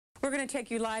We're going to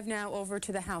take you live now over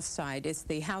to the House side. It's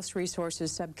the House Resources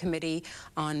Subcommittee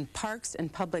on Parks and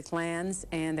Public Lands,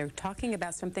 and they're talking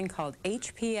about something called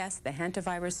HPS, the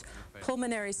Hantavirus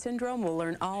Pulmonary Syndrome. We'll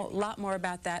learn a lot more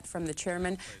about that from the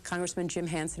chairman, Congressman Jim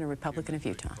Hansen, a Republican of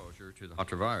Utah. To the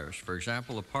Hantavirus. For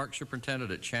example, the park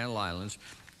superintendent at Channel Islands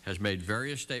has made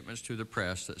various statements to the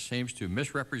press that seems to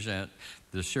misrepresent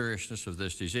the seriousness of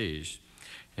this disease.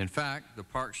 In fact, the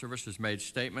Park Service has made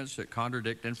statements that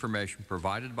contradict information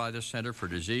provided by the Center for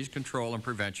Disease Control and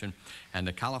Prevention and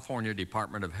the California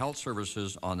Department of Health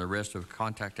Services on the risk of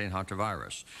contracting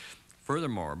hantavirus.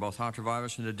 Furthermore, both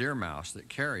hantavirus and the deer mouse that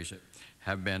carries it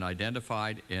have been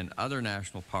identified in other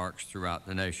national parks throughout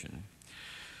the nation.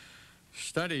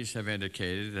 Studies have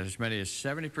indicated that as many as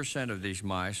 70% of these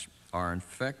mice are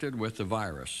infected with the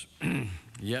virus.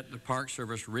 Yet the Park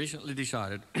Service recently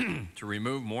decided to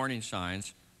remove warning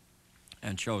signs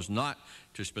and chose not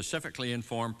to specifically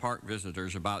inform park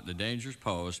visitors about the dangers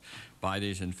posed by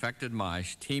these infected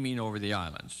mice teeming over the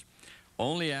islands.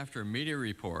 Only after media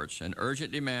reports and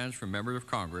urgent demands from members of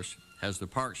Congress has the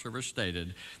Park Service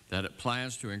stated that it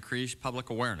plans to increase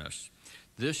public awareness.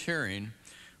 This hearing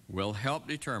will help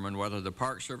determine whether the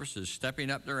Park Service is stepping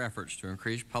up their efforts to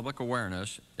increase public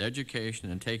awareness,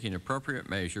 education, and taking appropriate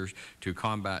measures to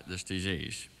combat this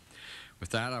disease. With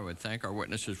that, I would thank our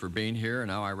witnesses for being here, and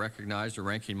now I recognize the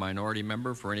ranking minority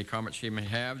member for any comments he may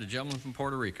have. The gentleman from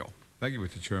Puerto Rico. Thank you,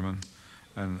 Mr. Chairman.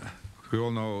 And we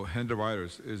all know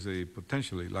hantavirus is a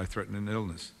potentially life-threatening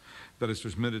illness that is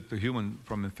transmitted to humans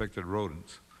from infected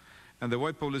rodents. And the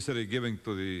wide publicity given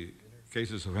to the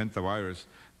cases of hantavirus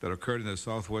that occurred in the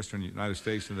southwestern United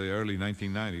States in the early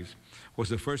 1990s was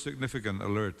the first significant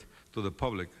alert to the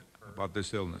public about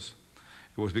this illness.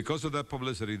 It was because of that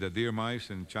publicity that deer mice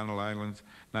in Channel Islands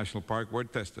National Park were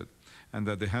tested and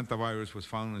that the hantavirus was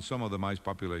found in some of the mice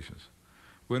populations.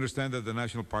 We understand that the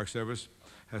National Park Service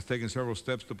has taken several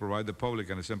steps to provide the public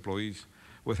and its employees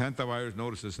with hantavirus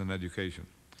notices and education.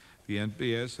 The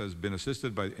NPS has been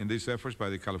assisted in these efforts by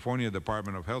the California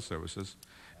Department of Health Services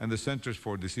and the Centers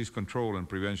for Disease Control and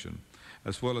Prevention,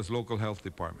 as well as local health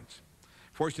departments.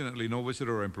 Fortunately, no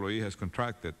visitor or employee has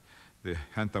contracted the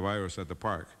hantavirus at the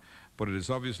park, but it is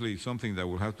obviously something that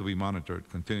will have to be monitored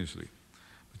continuously.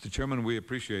 Mr. Chairman, we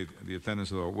appreciate the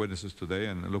attendance of our witnesses today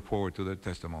and look forward to their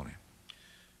testimony.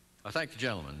 I thank the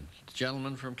gentleman. The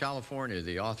gentleman from California,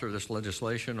 the author of this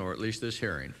legislation, or at least this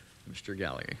hearing, Mr.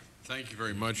 Gallagher. Thank you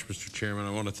very much, Mr. Chairman.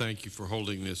 I want to thank you for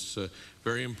holding this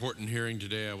very important hearing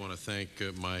today. I want to thank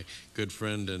my good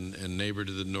friend and neighbor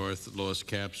to the north, Lois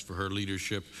Capps, for her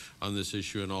leadership on this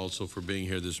issue and also for being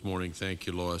here this morning. Thank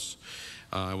you, Lois.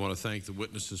 I want to thank the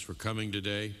witnesses for coming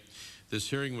today. This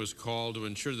hearing was called to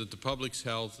ensure that the public's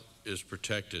health is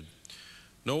protected.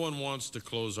 No one wants to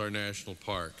close our national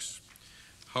parks.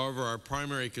 However, our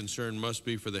primary concern must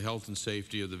be for the health and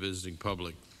safety of the visiting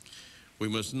public. We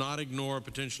must not ignore a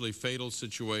potentially fatal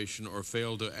situation or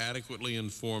fail to adequately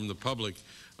inform the public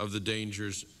of the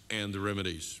dangers and the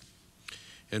remedies.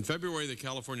 In February, the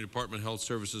California Department of Health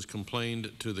Services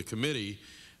complained to the committee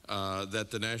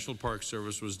that the National Park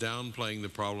Service was downplaying the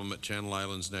problem at Channel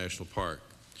Islands National Park.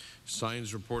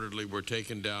 Signs reportedly were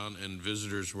taken down and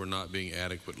visitors were not being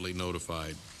adequately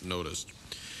noticed.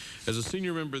 As a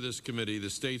senior member of this committee,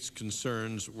 the state's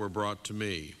concerns were brought to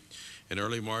me. In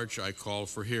early March, I called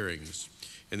for hearings.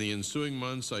 In the ensuing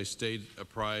months, I stayed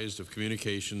apprised of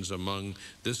communications among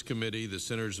this committee, the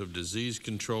Centers of Disease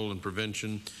Control and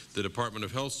Prevention, the Department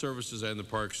of Health Services, and the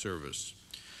Park Service.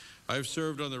 I have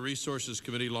served on the Resources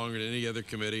Committee longer than any other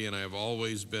committee, and I have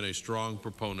always been a strong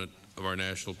proponent of our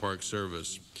National Park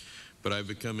Service. But I've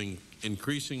become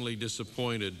increasingly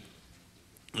disappointed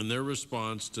in their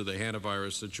response to the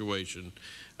hantavirus situation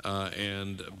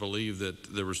and believe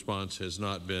that the response has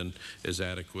not been as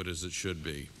adequate as it should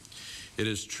be. It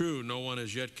is true no one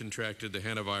has yet contracted the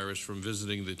hantavirus from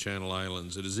visiting the Channel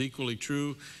Islands. It is equally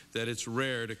true that it's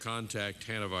rare to contract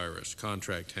hantavirus.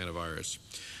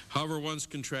 However, once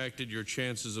contracted, your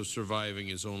chances of surviving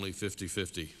is only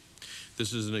 50-50.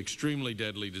 This is an extremely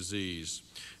deadly disease.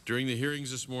 During the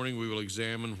hearings this morning, we will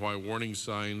examine why warning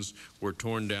signs were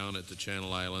torn down at the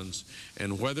Channel Islands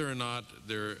and whether or not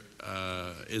there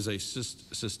is a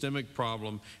systemic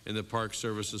problem in the Park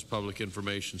Service's public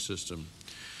information system.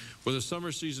 With the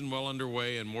summer season well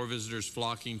underway and more visitors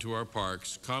flocking to our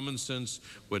parks, common sense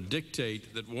would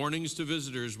dictate that warnings to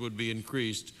visitors would be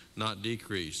increased, not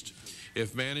decreased.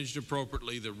 If managed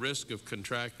appropriately, the risk of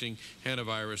contracting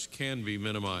hantavirus can be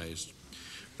minimized.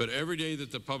 But every day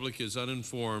that the public is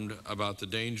uninformed about the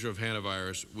danger of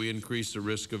hantavirus, we increase the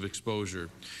risk of exposure.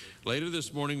 Later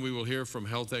this morning, we will hear from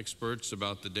health experts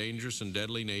about the dangerous and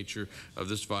deadly nature of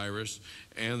this virus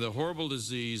and the horrible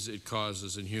disease it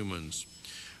causes in humans.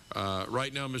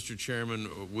 Right now, Mr. Chairman,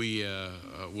 we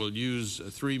will use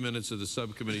 3 minutes of the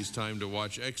subcommittee's time to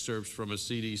watch excerpts from a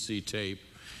CDC tape,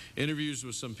 interviews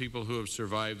with some people who have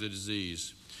survived the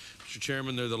disease. Mr.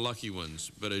 Chairman, they're the lucky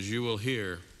ones, but as you will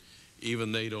hear,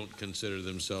 even they don't consider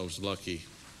themselves lucky.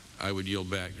 I would yield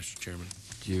back, Mr. Chairman.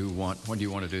 When do you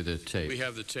want to do the tape? We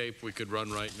have the tape. We could run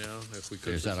right now if we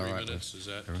could. Is that for 3 all right? minutes? Is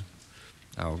that?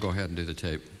 I'll go ahead and do the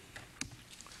tape.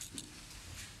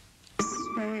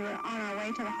 When we were on our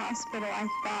way to the hospital, I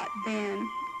thought then,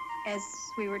 as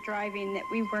we were driving, that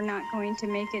we were not going to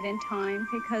make it in time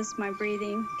because my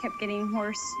breathing kept getting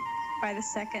worse by the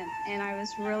second, and I was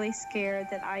really scared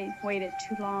that I waited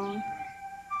too long.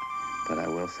 But I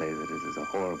will say that it is a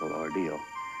horrible ordeal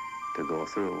to go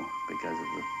through because of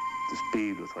the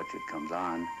speed with which it comes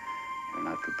on. You're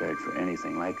not prepared for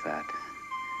anything like that.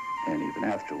 And even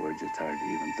afterwards, it's hard to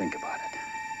even think about it.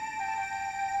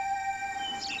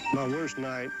 My worst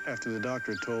night, after the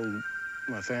doctor told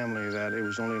my family that it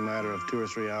was only a matter of 2 or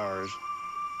 3 hours,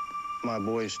 my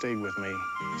boys stayed with me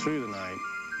through the night.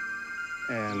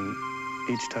 And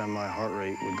each time my heart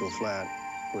rate would go flat,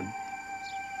 would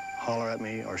holler at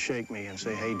me or shake me and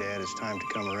say, "Hey, Dad, it's time to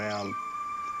come around."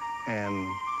 And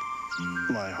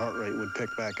my heart rate would pick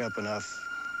back up enough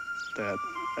that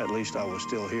at least I was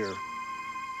still here.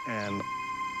 And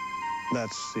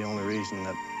that's the only reason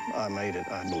that I made it,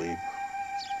 I believe.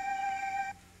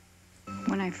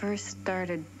 When I first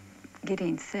started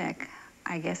getting sick,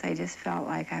 I guess I just felt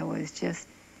like I was just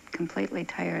completely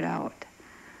tired out.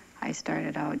 I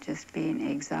started out just being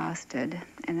exhausted,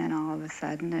 and then all of a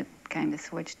sudden it kind of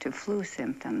switched to flu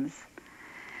symptoms.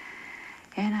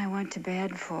 And I went to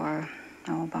bed for,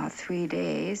 about 3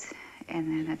 days, and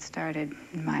then it started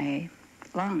in my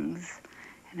lungs,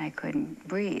 and I couldn't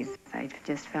breathe. I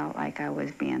just felt like I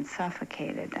was being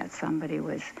suffocated, that somebody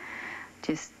was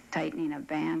just tightening a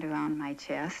band around my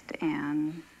chest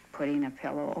and putting a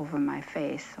pillow over my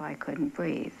face so I couldn't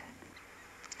breathe.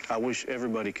 I wish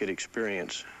everybody could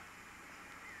experience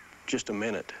just a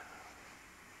minute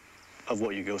of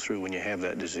what you go through when you have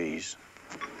that disease,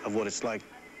 of what it's like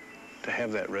to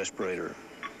have that respirator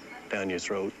down your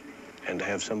throat and to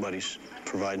have somebody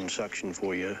providing suction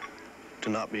for you, to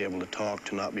not be able to talk,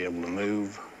 to not be able to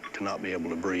move, to not be able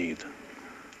to breathe.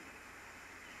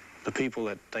 The people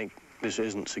that think this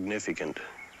isn't significant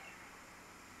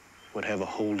would have a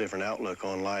whole different outlook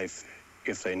on life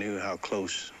if they knew how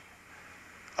close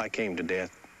I came to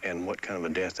death and what kind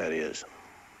of a death that is.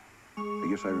 I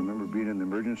guess I remember being in the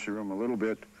emergency room a little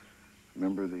bit.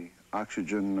 Remember the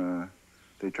oxygen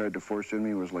they tried to force in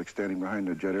me was like standing behind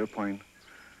a jet airplane.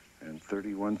 And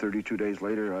 31, 32 days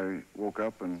later, I woke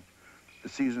up and the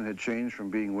season had changed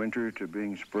from being winter to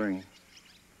being spring.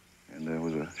 And there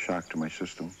was a shock to my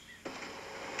system.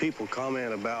 People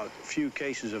comment about few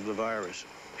cases of the virus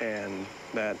and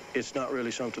that it's not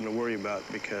really something to worry about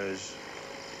because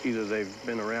either they've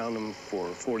been around them for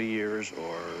 40 years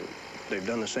or they've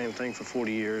done the same thing for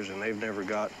 40 years and they've never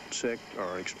got sick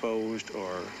or exposed,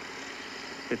 or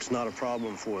it's not a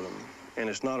problem for them. And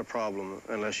it's not a problem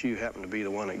unless you happen to be the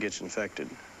one that gets infected.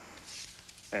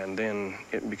 And then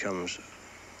it becomes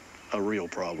a real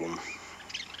problem.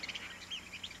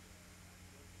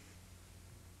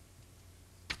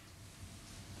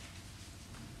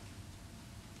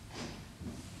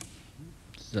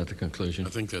 Is that the conclusion? I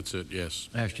think that's it, yes.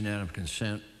 I ask unanimous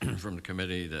consent from the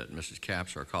committee that Mrs.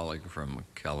 Capps, our colleague from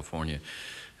California,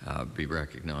 be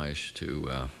recognized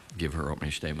to give her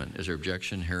opening statement. Is there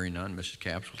objection? Hearing none, Mrs.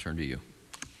 Capps, we'll turn to you.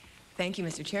 Thank you,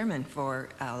 Mr. Chairman, for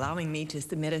allowing me to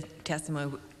submit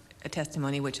a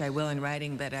testimony which I will in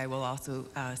writing, but I will also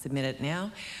submit it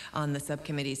now on the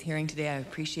subcommittee's hearing today. I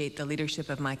appreciate the leadership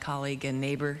of my colleague and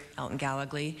neighbor, Elton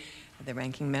Gallagly, the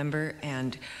ranking member,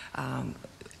 and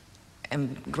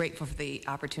I'm grateful for the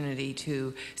opportunity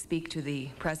to speak to the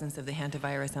presence of the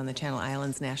hantavirus on the Channel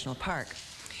Islands National Park.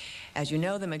 As you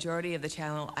know, the majority of the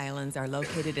Channel Islands are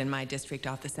located in my district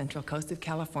off the central coast of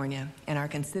California and are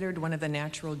considered one of the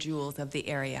natural jewels of the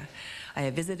area. I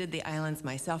have visited the islands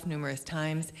myself numerous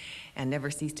times and never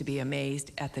cease to be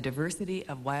amazed at the diversity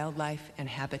of wildlife and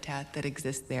habitat that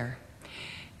exists there.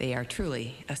 They are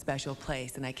truly a special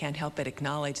place, and I can't help but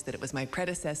acknowledge that it was my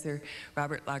predecessor,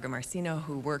 Robert Lagomarsino,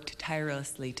 who worked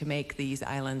tirelessly to make these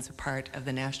islands part of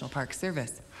the National Park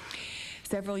Service.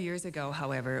 Several years ago,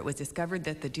 however, it was discovered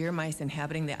that the deer mice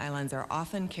inhabiting the islands are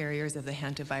often carriers of the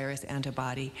hantavirus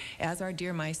antibody, as are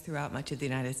deer mice throughout much of the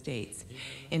United States.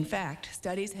 In fact,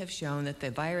 studies have shown that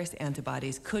the virus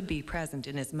antibodies could be present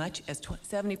in as much as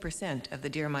 70% of the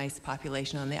deer mice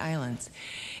population on the islands.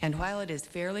 And while it is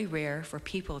fairly rare for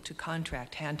people to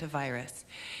contract hantavirus,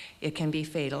 it can be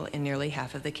fatal in nearly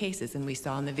half of the cases. And we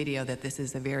saw in the video that this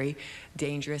is a very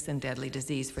dangerous and deadly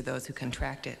disease for those who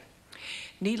contract it.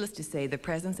 Needless to say, the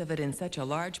presence of it in such a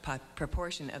large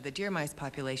proportion of the deer mice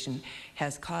population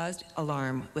has caused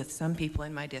alarm with some people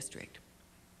in my district.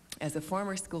 As a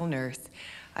former school nurse,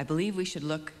 I believe we should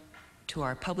look to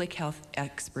our public health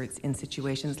experts in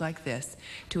situations like this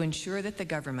to ensure that the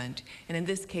government, and in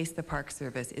this case the Park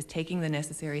Service, is taking the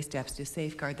necessary steps to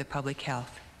safeguard the public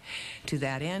health. To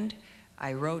that end,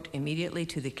 I wrote immediately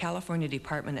to the California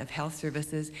Department of Health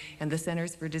Services and the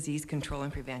Centers for Disease Control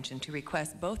and Prevention to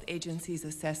request both agencies'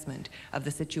 assessment of the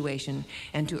situation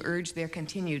and to urge their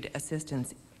continued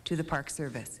assistance to the Park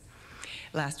Service.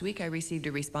 Last week, I received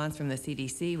a response from the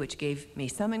CDC, which gave me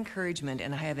some encouragement,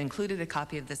 and I have included a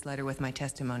copy of this letter with my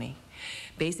testimony.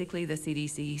 Basically, the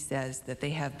CDC says that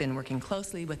they have been working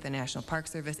closely with the National Park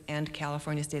Service and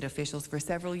California state officials for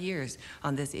several years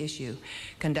on this issue,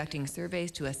 conducting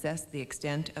surveys to assess the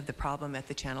extent of the problem at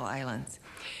the Channel Islands.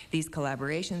 These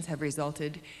collaborations have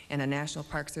resulted in a National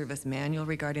Park Service manual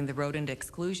regarding the rodent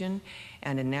exclusion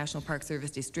and a National Park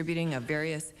Service distributing of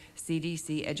various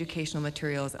CDC educational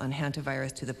materials on hantavirus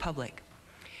to the public.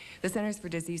 The Centers for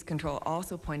Disease Control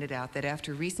also pointed out that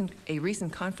after a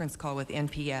recent conference call with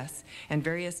NPS and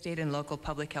various state and local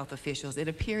public health officials, it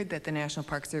appeared that the National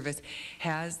Park Service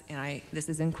has, and this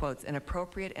is in quotes, an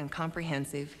appropriate and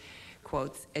comprehensive,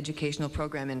 quotes, educational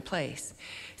program in place.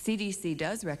 CDC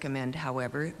does recommend,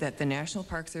 however, that the National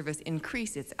Park Service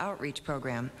increase its outreach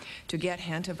program to get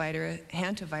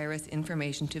hantavirus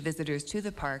information to visitors to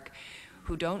the park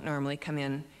who don't normally come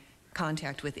in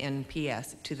contact with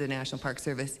NPS to the National Park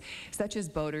Service, such as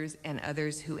boaters and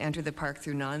others who enter the park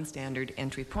through non-standard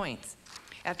entry points.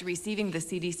 After receiving the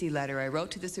CDC letter, I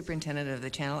wrote to the superintendent of the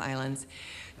Channel Islands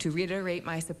to reiterate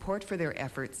my support for their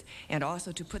efforts and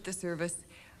also to put the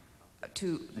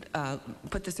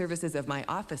services of my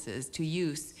offices to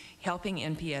use, helping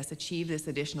NPS achieve this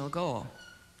additional goal.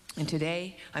 And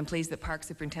today, I'm pleased that Park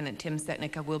Superintendent Tim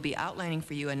Setnica will be outlining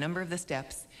for you a number of the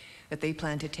steps that they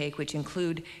plan to take, which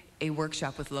include a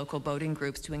workshop with local boating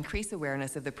groups to increase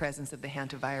awareness of the presence of the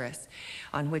hantavirus,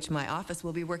 on which my office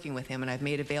will be working with him, and I've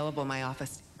made available my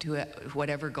office to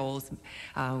whatever goals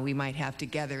we might have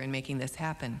together in making this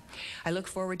happen. I look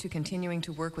forward to continuing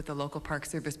to work with the local Park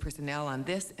Service personnel on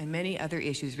this and many other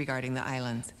issues regarding the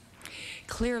islands.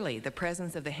 Clearly, the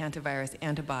presence of the hantavirus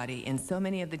antibody in so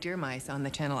many of the deer mice on the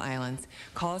Channel Islands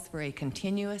calls for a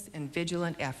continuous and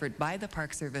vigilant effort by the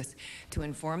Park Service to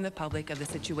inform the public of the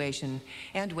situation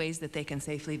and ways that they can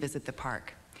safely visit the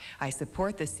park. I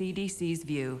support the CDC's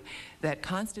view that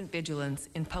constant vigilance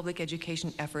in public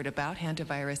education effort about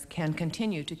hantavirus can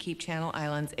continue to keep Channel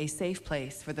Islands a safe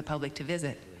place for the public to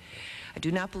visit. I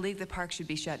do not believe the park should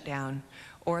be shut down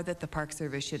or that the Park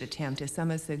Service should attempt, as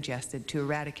some have suggested, to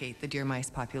eradicate the deer mice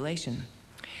population.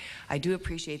 I do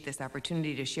appreciate this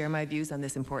opportunity to share my views on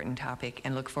this important topic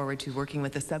and look forward to working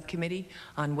with the subcommittee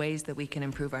on ways that we can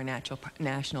improve our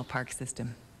national park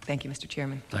system. Thank you, Mr.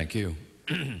 Chairman. Thank you.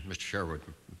 Mr. Sherwood,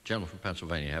 gentleman from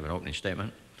Pennsylvania, have an opening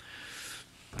statement.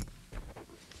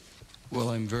 Well,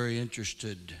 I'm very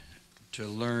interested to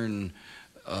learn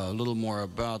a little more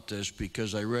about this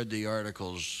because I read the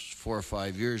articles 4 or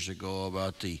 5 years ago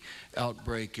about the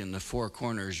outbreak in the Four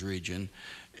Corners region,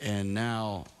 and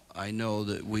now I know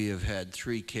that we have had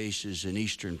 3 cases in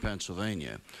eastern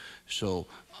Pennsylvania. So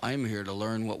I'm here to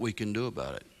learn what we can do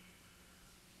about it.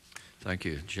 Thank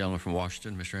you. Gentleman from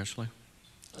Washington, Mr. Hensley.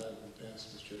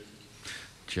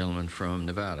 Gentleman from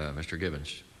Nevada, Mr.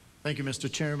 Gibbons. Thank you,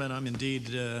 Mr. Chairman. I'm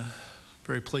indeed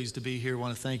very pleased to be here. I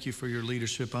want to thank you for your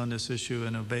leadership on this issue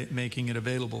and making it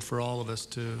available for all of us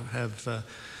to have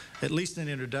at least an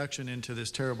introduction into this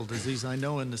terrible disease. I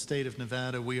know in the state of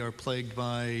Nevada we are plagued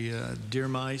by deer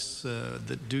mice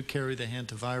that do carry the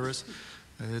hantavirus.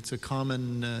 It's a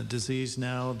common disease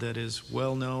now that is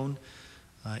well known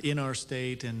in our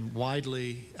state and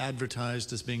widely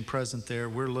advertised as being present there.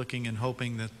 We're looking and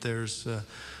hoping that there's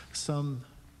some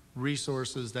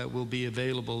resources that will be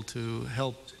available to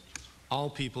help all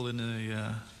people in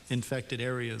the infected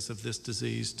areas of this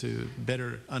disease to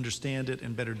better understand it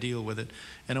and better deal with it.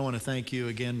 And I want to thank you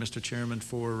again, Mr. Chairman,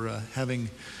 for having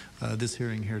this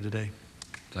hearing here today.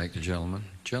 Thank the gentleman.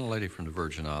 Gentlelady from the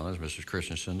Virgin Islands, Mrs.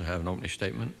 Christensen, to have an opening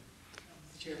statement.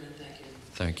 Mr. Chairman, thank you.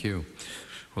 Thank you.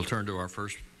 We'll turn to our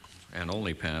first and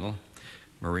only panel,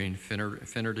 Maureen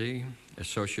Finnerty,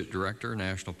 Associate Director,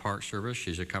 National Park Service.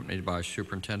 She's accompanied by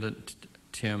Superintendent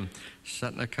Tim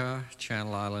Setnica,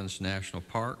 Channel Islands National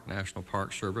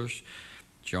Park Service,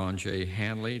 John J.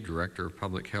 Hanley, Director of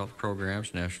Public Health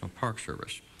Programs, National Park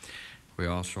Service. We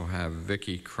also have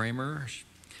Vicki Kramer,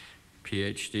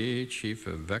 PhD, Chief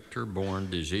of Vector-Borne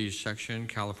Disease Section,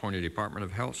 California Department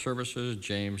of Health Services,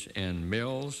 James N.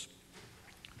 Mills,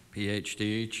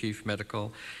 PhD, Chief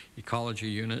Medical Ecology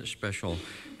Unit, Special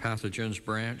Pathogens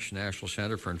Branch, National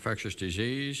Center for Infectious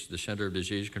Disease, the Center of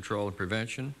Disease Control and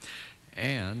Prevention.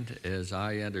 And as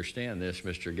I understand this,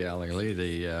 Mr. Gallagher,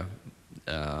 the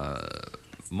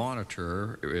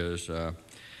monitor is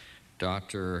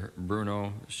Dr.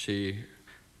 Bruno C.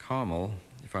 Chommel,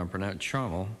 if I'm pronouncing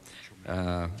Chommel,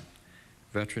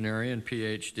 veterinarian,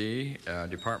 PhD,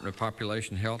 Department of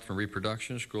Population Health and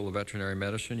Reproduction, School of Veterinary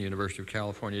Medicine, University of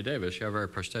California, Davis. You have a very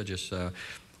prestigious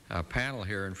panel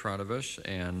here in front of us.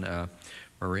 And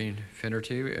Maureen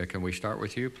Finnerty, can we start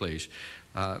with you, please?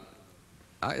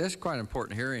 That's quite an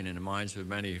important hearing in the minds of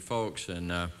many folks,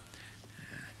 and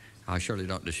I surely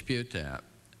don't dispute that.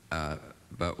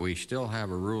 But we still have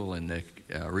a rule in the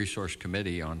Resource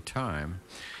Committee on time,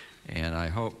 and I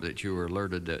hope that you were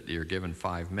alerted that you're given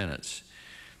 5 minutes.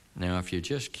 Now, if you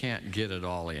just can't get it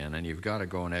all in and you've got to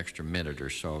go an extra minute or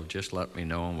so, just let me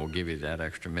know and we'll give you that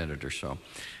extra minute or so.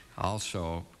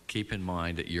 Also, keep in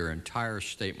mind that your entire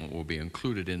statement will be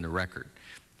included in the record.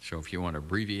 So if you want to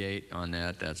abbreviate on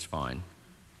that, that's fine.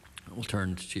 We'll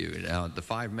turn to you. Now, the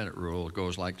 5-minute rule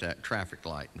goes like that traffic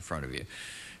light in front of you.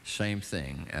 Same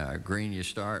thing. Green, you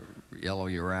start. Yellow,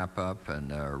 you wrap up.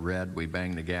 And red, we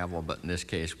bang the gavel. But in this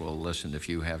case, we'll listen if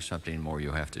you have something more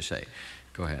you have to say.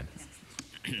 Go ahead.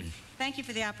 Thank you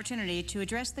for the opportunity to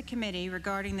address the committee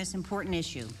regarding this important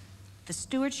issue. The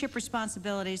stewardship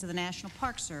responsibilities of the National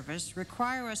Park Service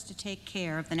require us to take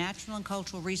care of the natural and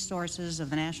cultural resources of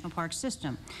the National Park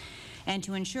System and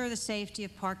to ensure the safety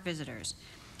of park visitors.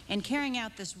 In carrying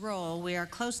out this role, we are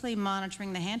closely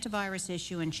monitoring the hantavirus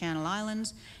issue in Channel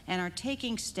Islands and are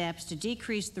taking steps to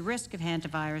decrease the risk of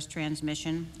hantavirus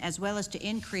transmission as well as to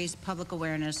increase public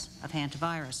awareness of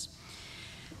hantavirus.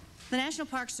 The National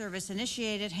Park Service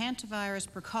initiated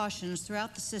hantavirus precautions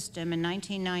throughout the system in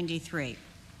 1993.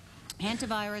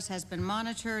 Hantavirus has been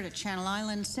monitored at Channel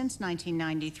Islands since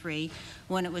 1993,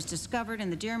 when it was discovered in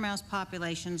the deer mouse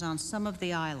populations on some of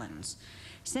the islands.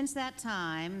 Since that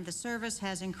time, the service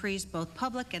has increased both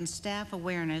public and staff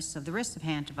awareness of the risks of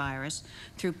hantavirus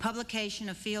through publication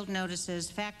of field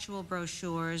notices, factual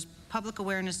brochures, public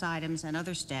awareness items, and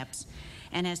other steps,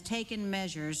 and has taken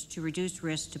measures to reduce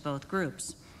risks to both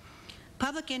groups.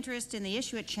 Public interest in the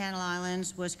issue at Channel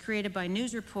Islands was created by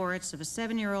news reports of a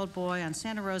 7-year-old boy on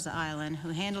Santa Rosa Island who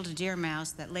handled a deer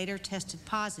mouse that later tested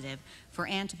positive for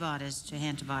antibodies to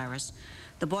hantavirus.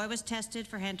 The boy was tested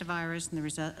for hantavirus and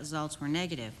the results were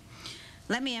negative.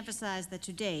 Let me emphasize that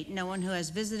to date, no one who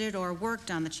has visited or worked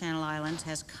on the Channel Islands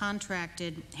has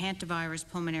contracted hantavirus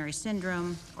pulmonary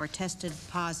syndrome or tested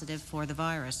positive for the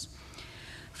virus.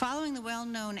 Following the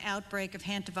well-known outbreak of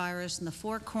hantavirus in the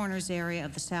Four Corners area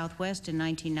of the Southwest in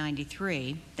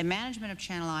 1993, the management of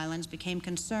Channel Islands became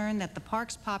concerned that the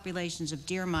park's populations of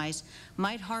deer mice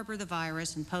might harbor the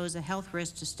virus and pose a health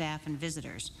risk to staff and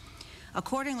visitors.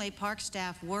 Accordingly, park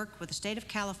staff worked with the state of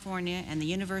California and the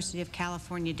University of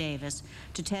California, Davis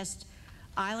to test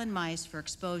island mice for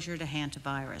exposure to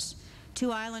hantavirus.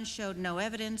 2 islands showed no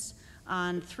evidence.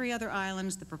 On 3 other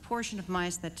islands, the proportion of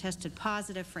mice that tested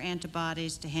positive for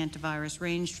antibodies to hantavirus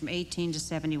ranged from 18 to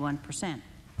 71%.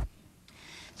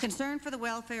 Concerned for the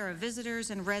welfare of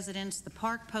visitors and residents, the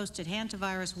park posted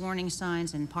hantavirus warning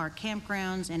signs in park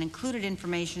campgrounds and included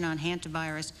information on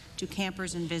hantavirus to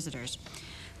campers and visitors.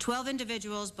 12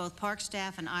 individuals, both park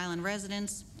staff and island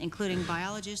residents, including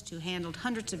biologists who handled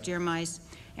hundreds of deer mice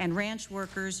and ranch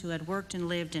workers who had worked and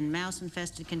lived in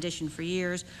mouse-infested condition for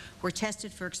years, were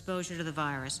tested for exposure to the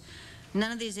virus.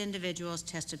 None of these individuals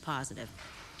tested positive.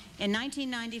 In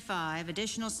 1995,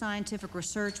 additional scientific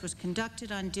research was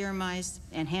conducted on deer mice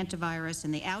and hantavirus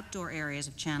in the outdoor areas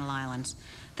of Channel Islands.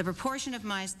 The proportion of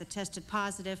mice that tested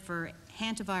positive for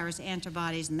hantavirus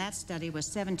antibodies in that study was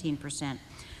 17%.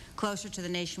 Closer to the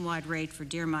nationwide rate for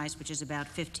deer mice, which is about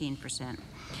 15%.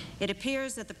 It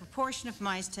appears that the proportion of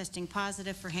mice testing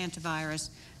positive for hantavirus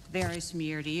varies from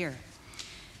year to year.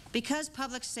 Because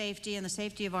public safety and the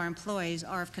safety of our employees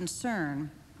are of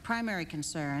concern, primary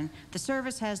concern, the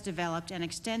service has developed an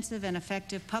extensive and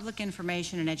effective public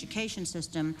information and education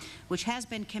system which has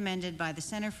been commended by the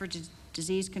Center for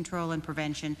Disease Control and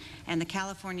Prevention and the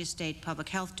California State Public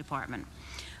Health Department.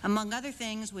 Among other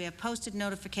things, we have posted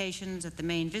notifications at the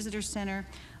main visitor center,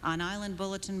 on island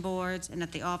bulletin boards, and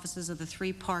at the offices of the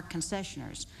 3 park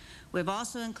concessioners. We have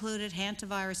also included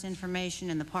hantavirus information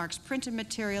in the park's printed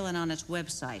material and on its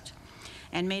website,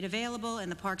 and made available in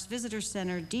the park's visitor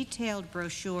center detailed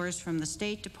brochures from the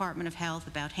State Department of Health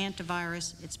about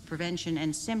hantavirus, its prevention,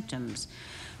 and symptoms.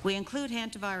 We include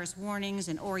hantavirus warnings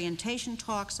and orientation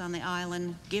talks on the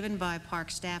island given by park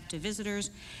staff to visitors,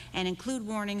 and include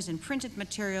warnings in printed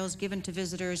materials given to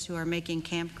visitors who are making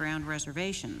campground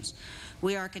reservations.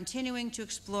 We are continuing to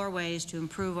explore ways to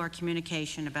improve our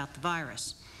communication about the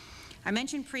virus. I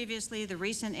mentioned previously the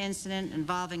recent incident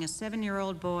involving a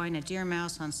 7-year-old boy and a deer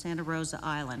mouse on Santa Rosa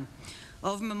Island.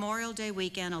 Over Memorial Day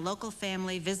weekend, a local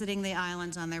family visiting the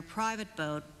islands on their private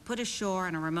boat put ashore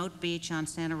on a remote beach on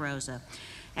Santa Rosa.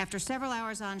 After several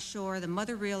hours on shore, the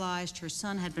mother realized her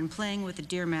son had been playing with the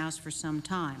deer mouse for some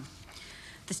time.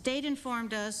 The state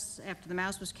informed us, after the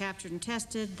mouse was captured and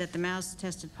tested, that the mouse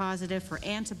tested positive for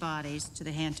antibodies to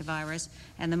the hantavirus,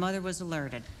 and the mother was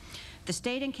alerted. The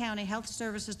state and county health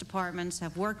services departments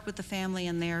have worked with the family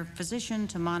and their physician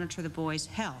to monitor the boy's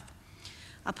health.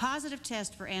 A positive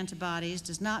test for antibodies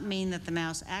does not mean that the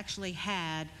mouse actually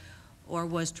had or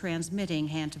was transmitting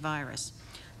hantavirus.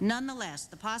 Nonetheless,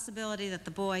 the possibility that the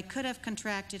boy could have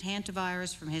contracted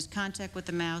hantavirus from his contact with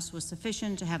the mouse was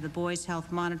sufficient to have the boy's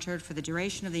health monitored for the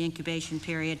duration of the incubation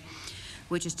period,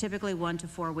 which is typically 1 to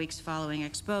 4 weeks following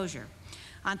exposure.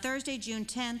 On Thursday, June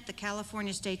 10th, the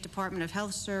California State Department of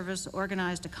Health Service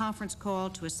organized a conference call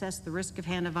to assess the risk of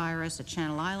hantavirus at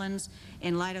Channel Islands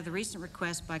in light of the recent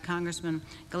request by Congressman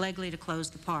Gallegly to close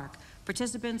the park.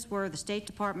 Participants were the State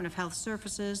Department of Health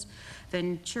Services,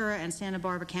 Ventura and Santa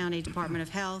Barbara County Department of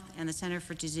Health, and the Center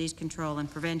for Disease Control and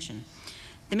Prevention.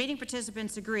 The meeting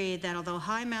participants agreed that although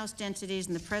high mouse densities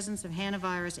and the presence of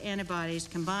hantavirus antibodies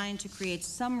combine to create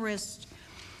some risk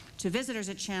to visitors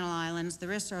at Channel Islands, the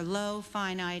risks are low,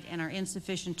 finite, and are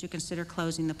insufficient to consider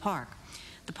closing the park.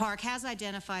 The park has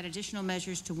identified additional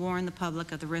measures to warn the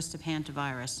public of the risk of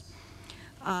hantavirus.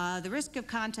 The risk of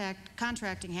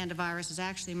contracting hantavirus is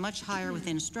actually much higher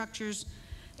within structures.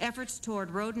 Efforts toward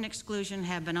rodent exclusion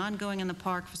have been ongoing in the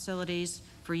park facilities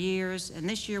for years, and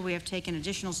this year we have taken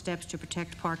additional steps to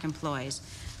protect park employees.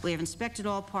 We have inspected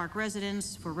all park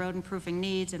residents for rodent-proofing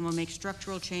needs and will make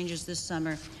structural changes this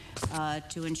summer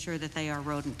to ensure that they are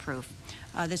rodent-proof.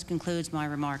 This concludes my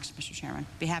remarks, Mr. Chairman.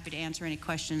 I'd be happy to answer any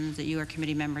questions that you or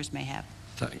committee members may have.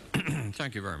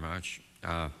 Thank you very much.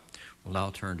 We'll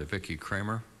now turn to Vicki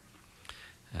Kramer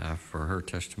for her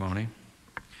testimony.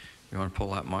 You want to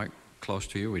pull that mic close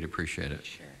to you? We'd appreciate it.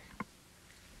 Sure.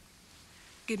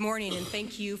 Good morning, and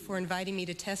thank you for inviting me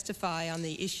to testify on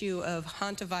the issue of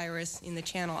hantavirus in the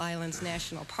Channel Islands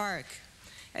National Park.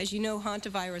 As you know,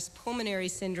 hantavirus pulmonary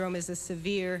syndrome is a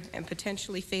severe and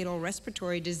potentially fatal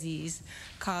respiratory disease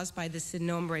caused by the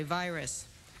Sinombre virus.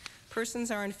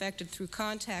 Persons are infected through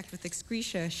contact with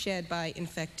excreta shed by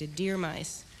infected deer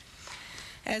mice.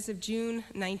 As of June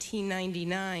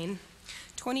 1999,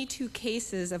 22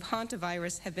 cases of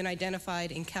hantavirus have been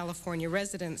identified in California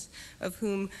residents, of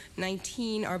whom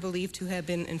 19 are believed to have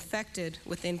been infected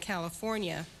within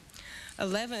California.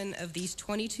 11 of these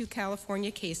 22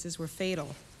 California cases were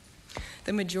fatal.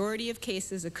 The majority of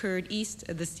cases occurred east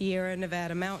of the Sierra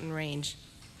Nevada mountain range.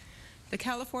 The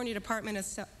California Department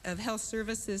of Health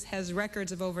Services has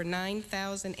records of over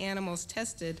 9,000 animals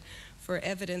tested for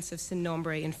evidence of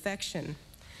Sinombre infection.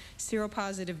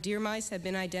 Seropositive deer mice have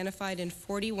been identified in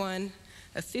 41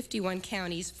 of 51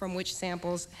 counties from which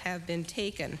samples have been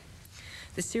taken.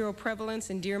 The seroprevalence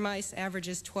in deer mice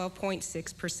averages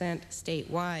 12.6%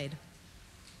 statewide.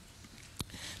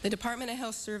 The Department of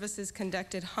Health Services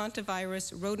conducted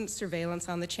hantavirus rodent surveillance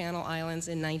on the Channel Islands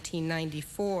in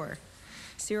 1994.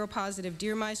 Seropositive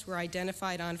deer mice were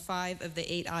identified on 5 of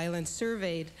the 8 islands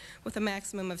surveyed, with a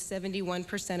maximum of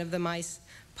 71% of the mice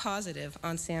positive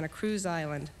on Santa Cruz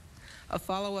Island. A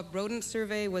follow-up rodent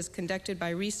survey was conducted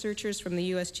by researchers from the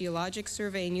U.S. Geologic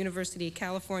Survey and University of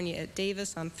California at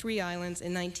Davis on 3 islands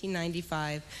in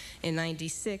 1995 and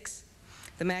 96.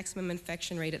 The maximum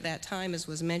infection rate at that time, as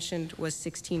was mentioned, was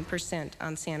 16%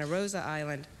 on Santa Rosa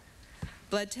Island.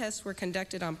 Blood tests were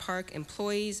conducted on park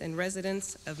employees and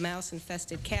residents of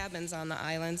mouse-infested cabins on the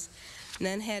islands.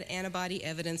 None had antibody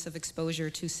evidence of exposure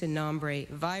to Sinombre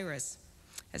virus.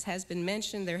 As has been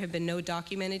mentioned, there have been no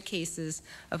documented cases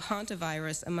of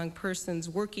hantavirus among persons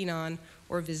working on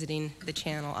or visiting the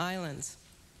Channel Islands.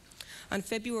 On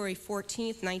February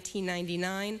 14,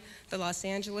 1999, the Los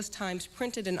Angeles Times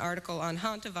printed an article on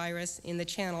hantavirus in the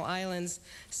Channel Islands,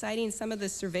 citing some of the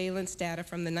surveillance data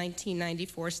from the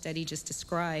 1994 study just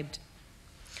described.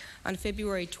 On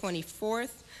February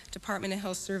 24th, Department of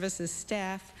Health Services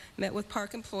staff met with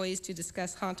park employees to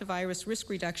discuss hantavirus risk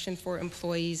reduction for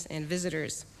employees and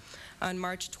visitors. On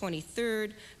March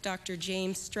 23rd, Dr.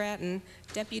 James Stratton,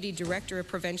 Deputy Director of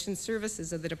Prevention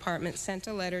Services of the department, sent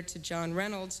a letter to John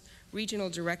Reynolds, Regional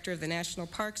Director of the National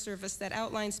Park Service, that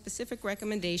outlined specific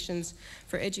recommendations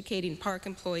for educating park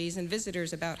employees and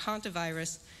visitors about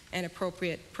hantavirus and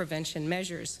appropriate prevention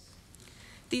measures.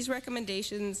 These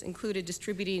recommendations included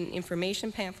distributing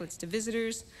information pamphlets to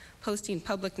visitors, posting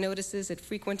public notices at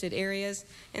frequented areas,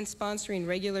 and sponsoring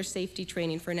regular safety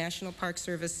training for National Park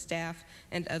Service staff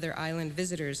and other island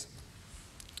visitors.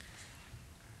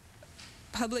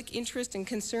 Public interest and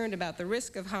concern about the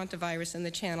risk of hantavirus in the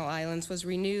Channel Islands was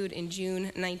renewed in June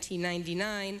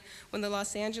 1999 when the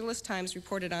Los Angeles Times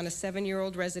reported on a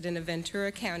 7-year-old resident of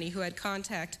Ventura County who had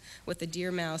contact with a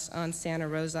deer mouse on Santa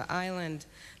Rosa Island.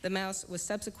 The mouse was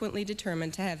subsequently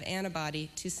determined to have antibody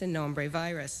to Sinombre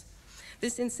virus.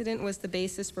 This incident was the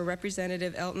basis for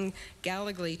Representative Elton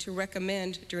Gallegly to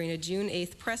recommend during a June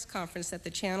 8th press conference that the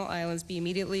Channel Islands be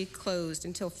immediately closed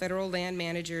until federal land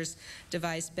managers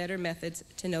devised better methods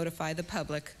to notify the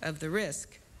public of the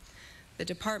risk. The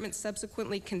department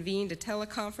subsequently convened a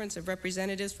teleconference of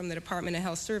representatives from the Department of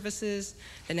Health Services,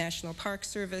 the National Park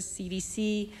Service,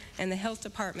 CDC, and the health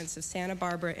departments of Santa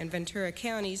Barbara and Ventura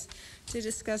counties to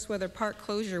discuss whether park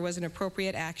closure was an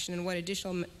appropriate action and what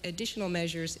additional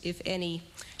measures, if any,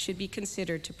 should be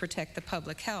considered to protect the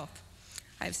public health.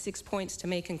 I have 6 points to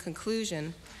make in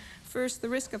conclusion. First, the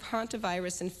risk of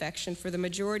hantavirus infection for the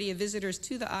majority of visitors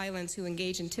to the islands who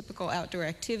engage in typical outdoor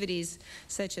activities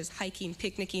such as hiking,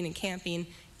 picnicking, and camping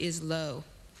is low.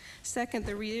 Second,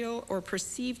 the real or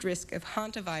perceived risk of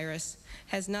hantavirus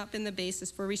has not been the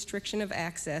basis for restriction of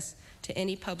access to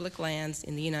any public lands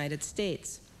in the United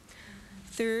States.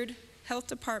 Third, health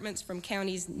departments from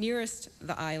counties nearest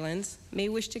the islands may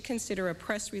wish to consider a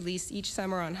press release each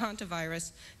summer on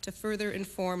hantavirus to further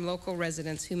inform local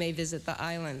residents who may visit the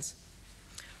islands.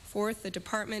 Fourth, the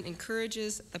department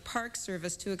encourages the Park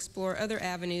Service to explore other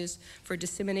avenues for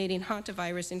disseminating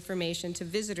hantavirus information to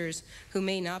visitors who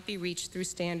may not be reached through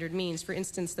standard means, for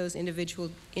instance, those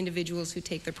individuals who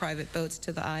take their private boats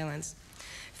to the islands.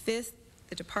 Fifth,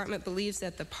 the department believes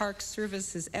that the Park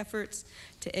Service's efforts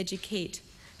to educate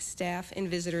staff and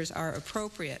visitors are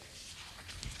appropriate.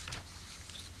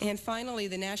 And finally,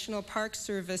 the National Park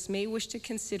Service may wish to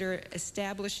consider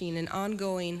establishing an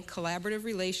ongoing collaborative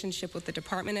relationship with the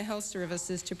Department of Health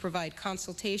Services to provide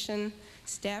consultation,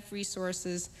 staff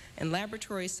resources, and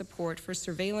laboratory support for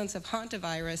surveillance of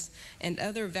hantavirus and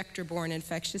other vector-borne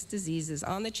infectious diseases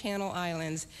on the Channel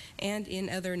Islands and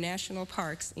in other national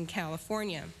parks in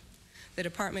California. The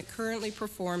department currently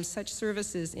performs such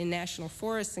services in national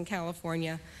forests in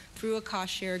California through a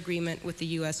cost-share agreement with the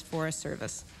U.S. Forest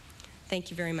Service. Thank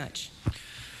you very much.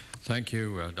 Thank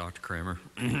you, Dr. Kramer.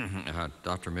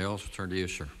 Dr. Mills, turn to you,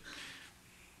 sir.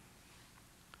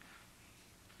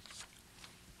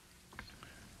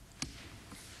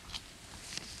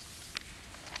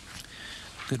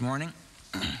 Good morning,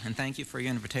 and thank you for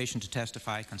your invitation to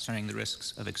testify concerning the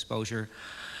risks of exposure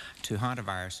to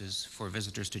hantaviruses for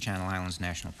visitors to Channel Islands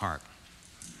National Park.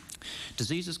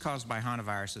 Diseases caused by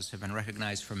hantaviruses have been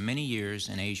recognized for many years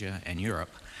in Asia and Europe.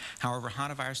 However,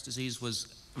 hantavirus disease was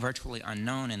virtually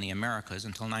unknown in the Americas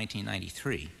until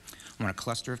 1993, when a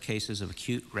cluster of cases of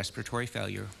acute respiratory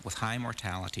failure with high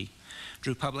mortality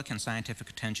drew public and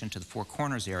scientific attention to the Four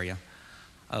Corners area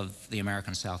of the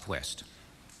American Southwest.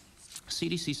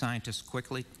 CDC scientists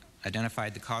quickly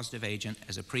identified the causative agent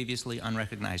as a previously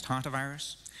unrecognized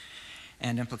hantavirus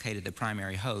and implicated the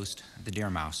primary host, the deer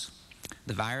mouse.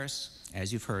 The virus,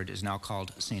 as you've heard, is now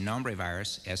called Sinombre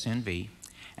virus, SNV,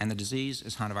 and the disease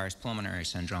is Hantavirus pulmonary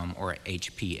syndrome, or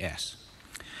HPS.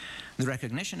 The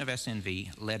recognition of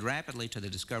SNV led rapidly to the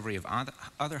discovery of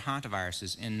other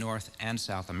hantaviruses in North and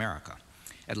South America.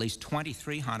 At least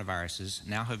 23 hantaviruses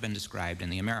now have been described in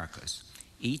the Americas,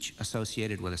 each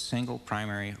associated with a single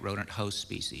primary rodent host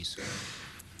species.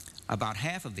 About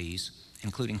half of these,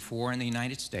 including 4 in the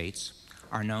United States,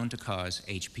 are known to cause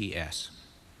HPS.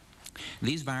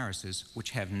 These viruses,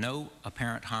 which have no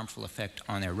apparent harmful effect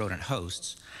on their rodent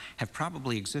hosts, have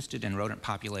probably existed in rodent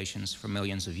populations for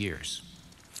millions of years.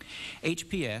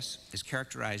 HPS is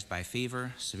characterized by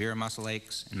fever, severe muscle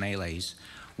aches, and malaise,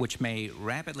 which may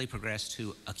rapidly progress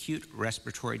to acute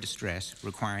respiratory distress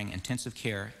requiring intensive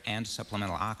care and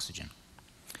supplemental oxygen.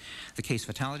 The case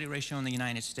fatality ratio in the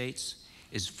United States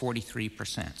is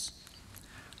 43%.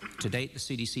 To date, the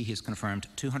CDC has confirmed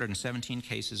 217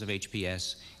 cases of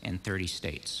HPS in 30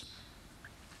 states.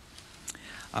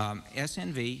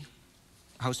 SNV,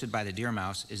 hosted by the deer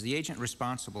mouse, is the agent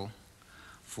responsible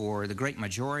for the great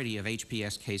majority of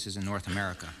HPS cases in North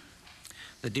America.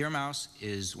 The deer mouse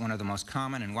is one of the most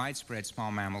common and widespread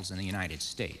small mammals in the United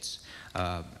States.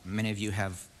 Many of you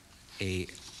have a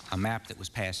map that was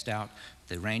passed out.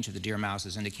 The range of the deer mouse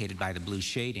is indicated by the blue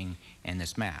shading in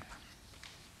this map.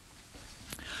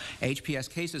 HPS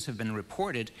cases have been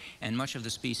reported in much of the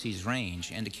species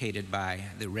range indicated by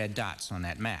the red dots on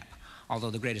that map, although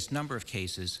the greatest number of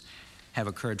cases have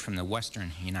occurred from the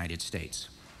western United States.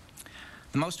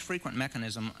 The most frequent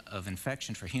mechanism of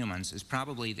infection for humans is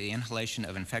probably the inhalation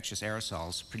of infectious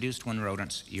aerosols produced when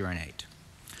rodents urinate.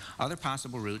 Other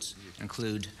possible routes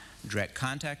include direct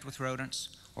contact with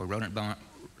rodents, or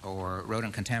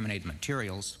rodent-contaminated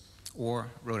materials, or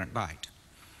rodent bite.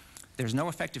 There's no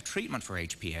effective treatment for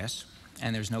HPS,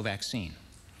 and there's no vaccine.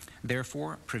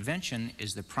 Therefore, prevention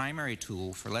is the primary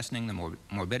tool for lessening the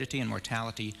morbidity and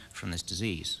mortality from this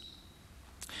disease.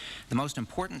 The most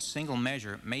important single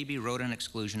measure may be rodent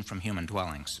exclusion from human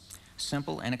dwellings.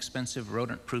 Simple, inexpensive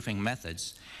rodent-proofing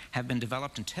methods have been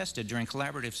developed and tested during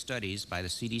collaborative studies by the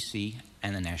CDC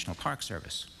and the National Park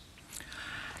Service.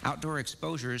 Outdoor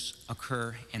exposures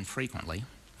occur infrequently.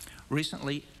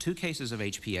 Recently, 2 cases of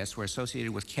HPS were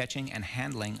associated with catching and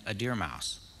handling a deer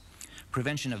mouse.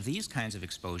 Prevention of these kinds of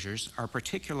exposures are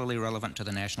particularly relevant to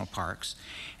the national parks,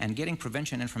 and getting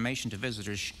prevention information to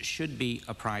visitors should be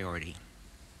a priority.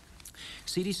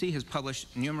 CDC has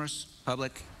published numerous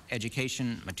public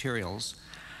education materials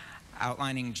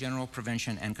outlining general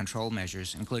prevention and control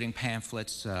measures, including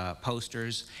pamphlets,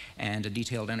 posters, and a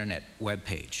detailed internet web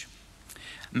page.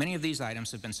 Many of these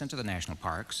items have been sent to the national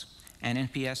parks, and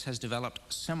NPS has developed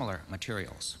similar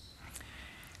materials.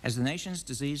 As the nation's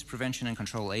disease prevention and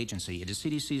control agency, it is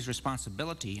CDC's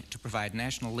responsibility to provide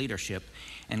national leadership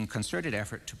in a concerted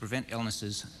effort to prevent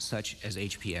illnesses such as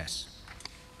HPS.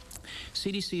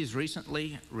 CDC's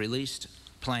recently released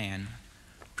plan,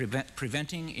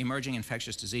 Preventing Emerging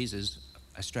Infectious Diseases,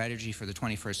 a Strategy for the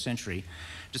 21st Century,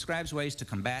 describes ways to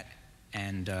combat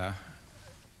and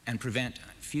prevent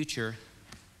future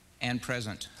and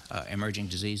present emerging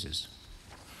diseases.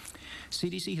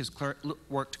 CDC has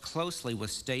worked closely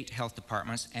with state health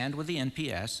departments and with the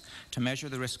NPS to measure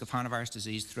the risk of hantavirus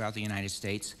disease throughout the United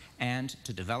States and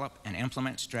to develop and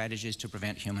implement strategies to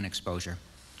prevent human exposure.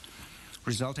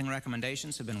 Resulting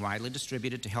recommendations have been widely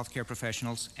distributed to healthcare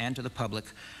professionals and to the public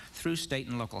through state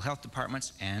and local health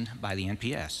departments and by the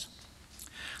NPS.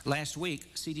 Last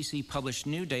week, CDC published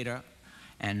new data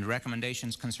and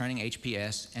recommendations concerning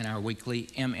HPS in our weekly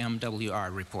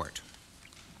MMWR report.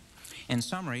 In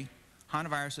summary,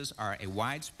 hantaviruses are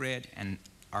widespread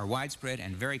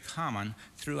and very common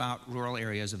throughout rural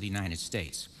areas of the United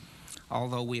States,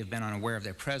 although we have been unaware of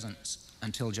their presence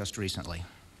until just recently.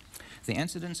 The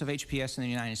incidence of HPS in the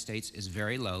United States is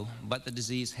very low, but the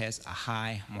disease has a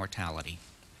high mortality.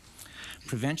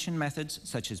 Prevention methods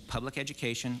such as public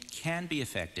education can be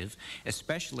effective,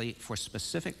 especially for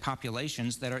specific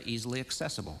populations that are easily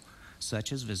accessible,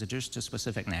 such as visitors to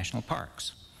specific national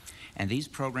parks. And these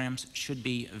programs should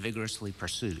be vigorously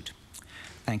pursued.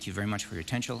 Thank you very much for your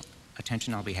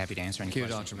attention. I'll be happy to answer any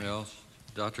questions. Thank you, Dr. Mills.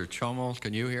 Dr. Chommel,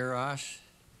 can you hear us?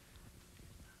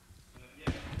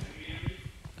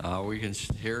 We can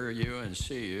hear you and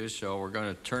see you, so we're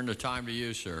going to turn the time to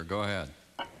you, sir. Go ahead.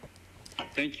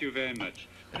 Thank you very much.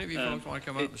 Any of you folks want to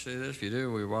come up and say this? If you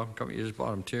do, we welcome you. Just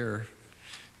volunteer.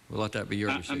 We'll let that be your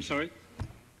decision. I'm sorry?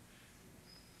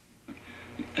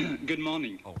 Good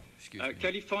morning. Oh, excuse me.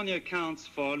 California accounts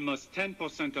for almost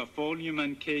 10% of all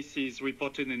human cases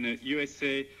reported in the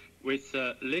USA, with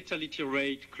a lethality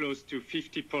rate close to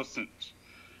 50%.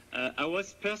 I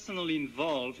was personally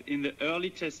involved in the early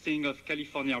testing of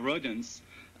California rodents,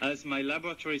 as my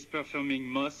laboratory is performing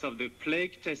most of the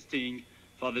plague testing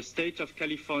for the state of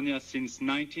California since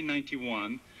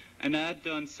 1991, and I had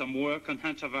done some work on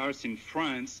hantavirus in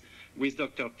France with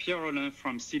Dr. Pierre Rollin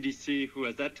from CDC, who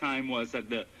at that time was at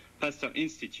the Pasteur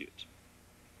Institute.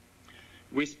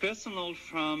 With personnel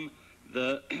from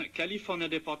the California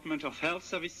Department of Health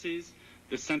Services,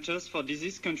 the Centers for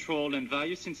Disease Control, and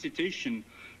various institutions,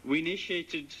 we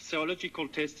initiated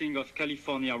serological testing of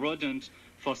California rodents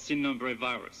for Cinnabar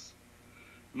virus.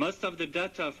 Most of the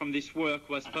data from this work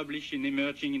was published in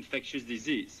Emerging Infectious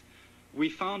Disease. We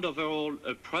found overall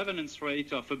a prevalence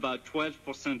rate of about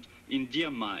 12% in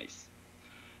deer mice.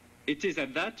 It is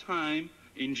at that time,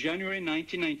 in January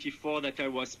 1994, that I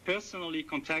was personally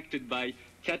contacted by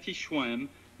Kathy Schwem,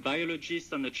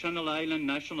 biologist on the Channel Island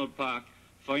National Park,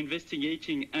 for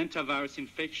investigating hantavirus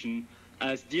infection,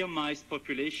 as deer mice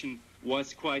population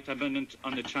was quite abundant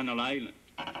on the Channel Island.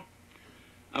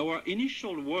 Our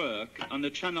initial work on the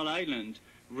Channel Island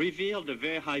revealed a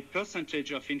very high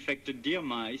percentage of infected deer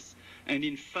mice, and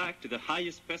in fact the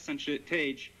highest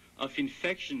percentage of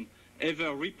infection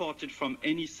ever reported from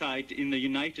any site in the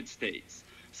United States,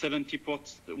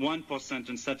 71%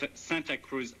 on Santa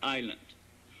Cruz Island.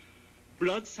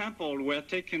 Blood samples were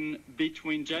taken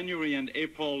between January and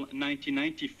April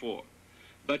 1994,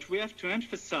 but we have to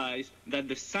emphasize that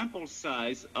the sample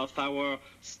size of our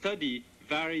study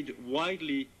varied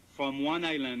widely from one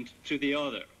island to the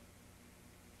other.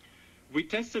 We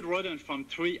tested rodents from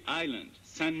 3 islands,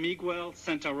 San Miguel,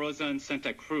 Santa Rosa, and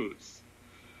Santa Cruz.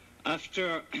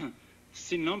 After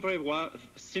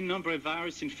Cinnombre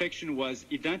virus infection was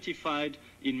identified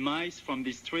in mice from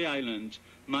these 3 islands,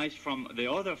 mice from the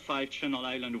other 5 Channel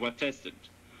Islands were tested.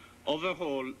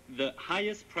 Overall, the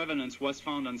highest prevalence was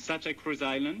found on Santa Cruz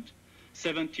Island,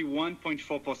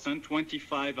 71.4%,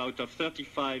 25 out of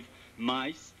 35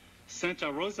 mice.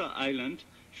 Santa Rosa Island,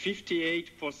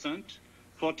 58%,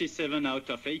 47 out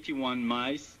of 81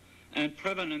 mice. And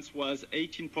prevalence was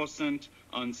 18%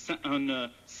 on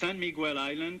San Miguel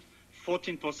Island,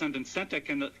 14% on Santa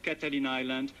Catalina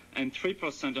Island, and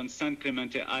 3% on San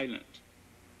Clemente Island.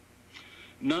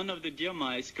 None of the deer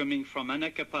mice coming from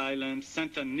Anacapa Island,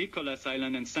 Santa Nicolas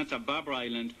Island, and Santa Barbara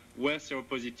Island were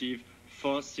seropositive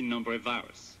for Cinnombre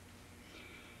virus.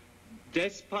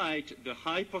 Despite the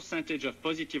high percentage of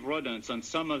positive rodents on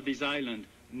some of these islands,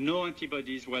 no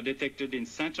antibodies were detected in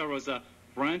Santa Rosa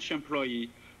branch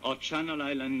employee or Channel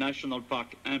Island National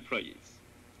Park employees.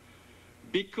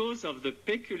 Because of the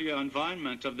peculiar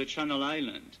environment of the Channel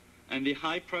Island and the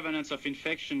high prevalence of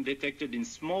infection detected in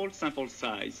small sample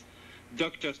size,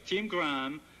 Dr. Tim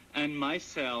Graham and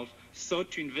myself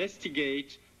sought to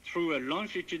investigate through a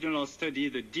longitudinal study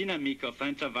the dynamic of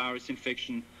hantavirus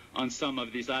infection on some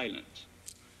of these islands.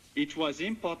 It was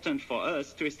important for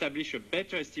us to establish a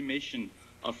better estimation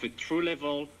of a true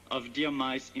level of deer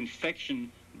mice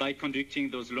infection by conducting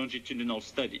those longitudinal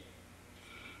studies.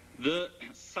 The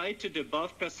cited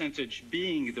above percentage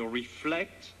being the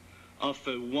reflect of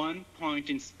a 1 point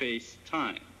in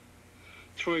space-time.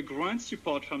 Through a grant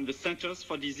support from the Centers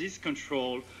for Disease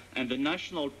Control and the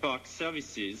National Park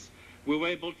Services, we were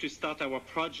able to start our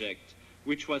project,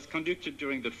 which was conducted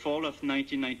during the fall of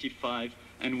 1995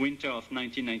 and winter of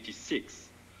 1996.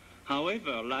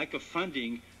 However, lack of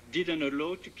funding didn't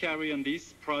allow to carry on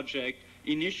this project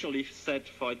initially set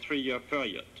for a 3-year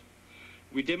period.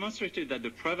 We demonstrated that the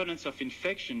prevalence of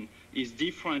infection is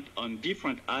different on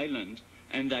different islands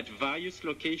and that various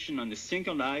locations on a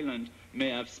single island may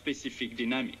have specific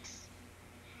dynamics.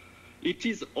 It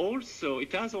has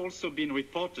also been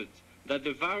reported that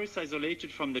the virus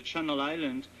isolated from the Channel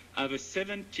Island have a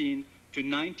 17 to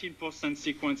 19%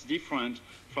 sequence different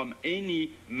from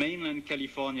any mainland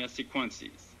California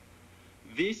sequences.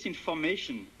 This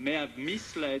information may have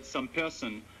misled some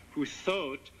person who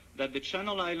thought that the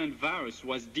Channel Island virus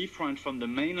was different from the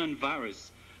mainland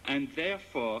virus and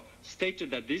therefore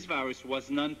stated that this virus was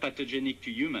non-pathogenic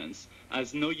to humans,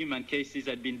 as no human cases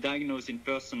had been diagnosed in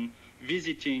person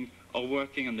visiting or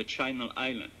working on the Channel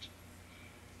Island.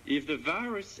 If the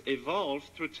virus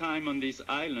evolved through time on this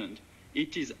island,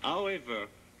 it is, however,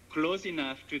 close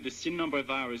enough to the Cinnombre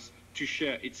virus to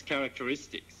share its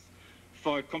characteristics.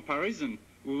 For a comparison,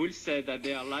 we will say that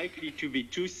they are likely to be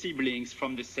 2 siblings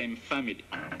from the same family.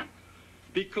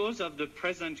 Because of the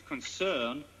present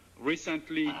concern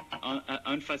recently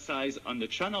emphasized on the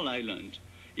Channel Island,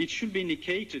 it should be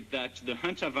indicated that the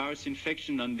hantavirus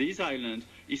infection on this island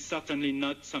is certainly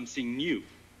not something new.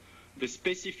 The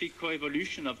specific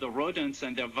coevolution of the rodents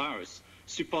and their virus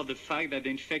support the fact that the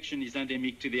infection is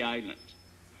endemic to the island.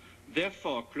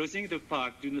 Therefore, closing the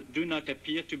park do not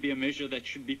appear to be a measure that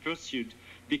should be pursued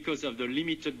because of the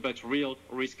limited but real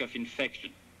risk of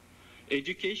infection.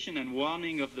 Education and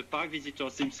warning of the park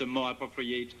visitors seems a more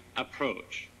appropriate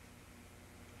approach.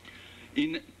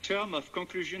 In terms of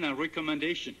conclusion and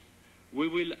recommendation, we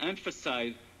will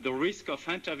emphasize the risk of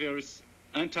hantavirus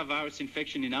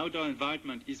infection in outdoor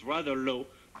environment is rather low,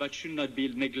 but should not be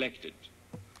neglected.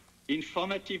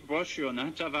 Informative brochure on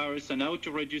hantavirus and how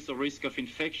to reduce the risk of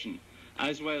infection,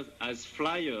 as well as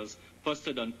flyers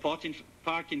posted on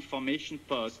park information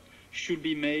posts, should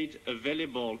be made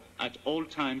available at all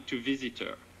times to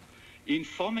visitors.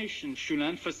 Information should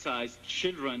emphasize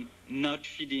children not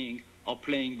feeding or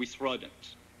playing with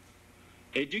rodents.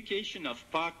 Education of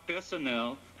park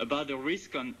personnel about the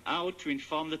risk on how to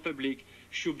inform the public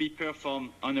should be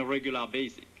performed on a regular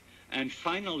basis. And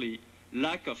finally,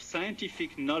 lack of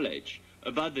scientific knowledge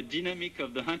about the dynamic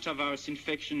of the hantavirus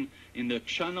infection in the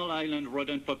Channel Island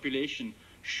rodent population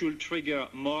should trigger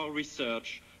more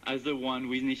research as the one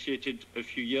we initiated a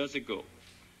few years ago.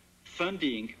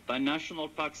 Funding by National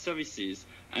Park Services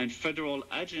and federal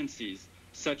agencies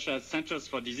such as Centers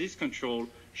for Disease Control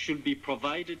should be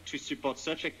provided to support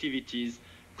such activities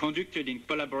conducted in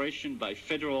collaboration by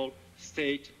federal,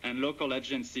 state, and local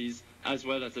agencies, as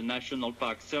well as the National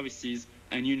Park Services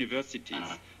and universities.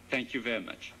 Thank you very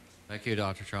much. Thank you,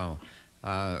 Dr.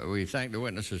 Trammell. We thank the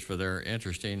witnesses for their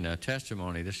interesting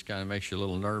testimony. This kind of makes you a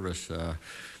little nervous.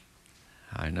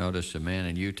 I noticed a man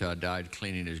in Utah died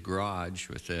cleaning his garage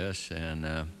with this,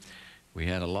 and we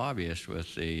had a lobbyist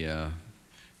with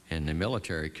in the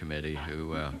military committee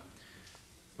who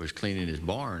was cleaning his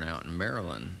barn out in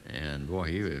Maryland, and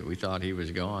boy, we thought he was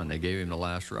gone. They gave him the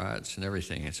last rites and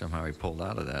everything, and somehow he pulled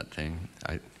out of that thing.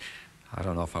 I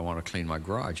don't know if I want to clean my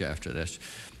garage after this.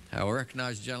 I will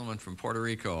recognize the gentleman from Puerto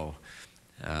Rico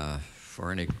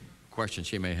for any questions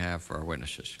he may have for our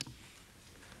witnesses.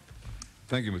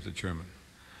 Thank you, Mr. Chairman.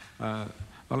 I'd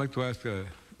like to ask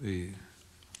the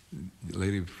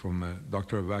lady from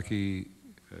Dr. Vaki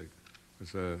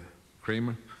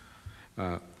Kramer,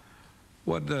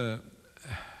 what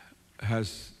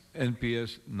has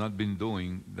NPS not been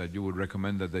doing that you would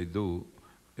recommend that they do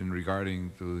in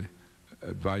regarding to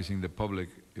advising the public,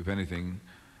 if anything,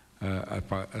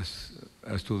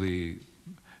 as to the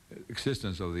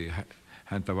existence of the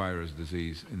hantavirus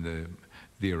disease in the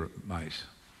deer mice?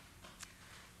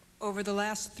 Over the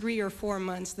last 3 or 4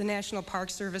 months, the National Park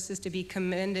Service is to be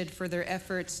commended for their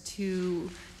efforts to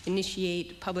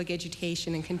initiate public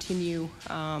education and continue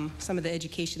some of the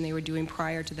education they were doing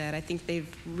prior to that. I think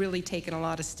they've really taken a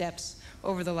lot of steps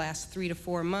over the last 3 to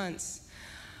 4 months.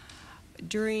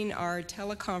 During our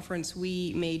teleconference,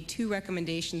 we made 2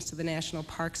 recommendations to the National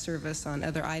Park Service on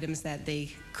other items that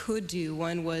they could do.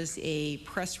 One was a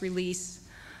press release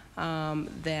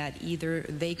that either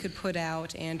they could put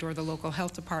out and or the local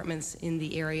health departments in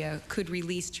the area could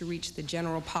release to reach the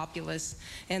general populace.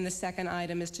 And the second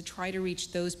item is to try to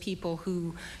reach those people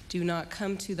who do not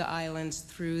come to the islands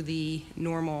through the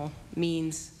normal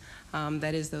means,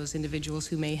 that is those individuals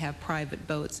who may have private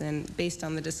boats. And based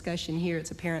on the discussion here,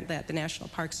 it's apparent that the National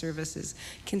Park Service is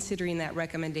considering that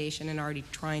recommendation and already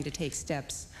trying to take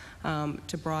steps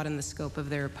to broaden the scope of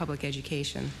their public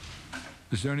education.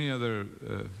 Is there any other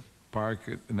park,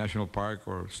 national park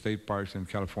or state parks in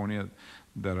California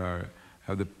that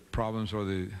have the problems or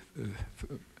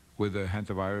with the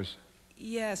hantavirus?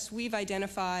 Yes, we've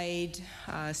identified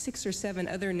 6 or 7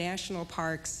 other national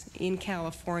parks in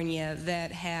California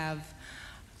that have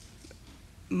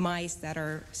mice that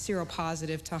are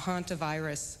seropositive to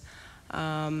hantavirus.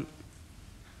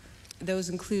 Those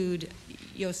include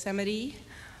Yosemite,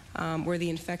 where the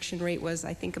infection rate was,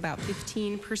 I think, about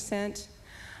 15%.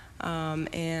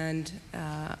 And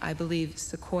I believe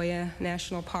Sequoia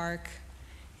National Park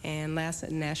and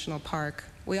Lassen National Park.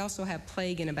 We also have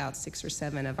plague in about 6 or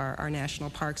 7 of our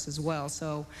national parks as well.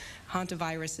 So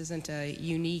hantavirus isn't a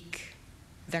unique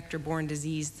vector-borne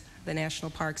disease. The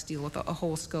national parks deal with a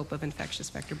whole scope of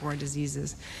infectious vector-borne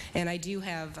diseases. And I do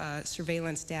have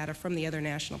surveillance data from the other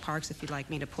national parks. If you'd like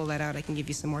me to pull that out, I can give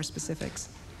you some more specifics.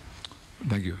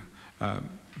 Thank you.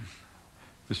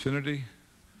 Ms. Finnerty,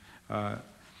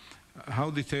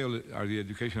 how detailed are the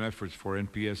education efforts for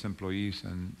NPS employees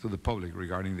and to the public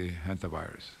regarding the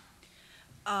hantavirus?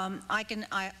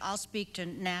 I'll speak to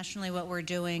nationally what we're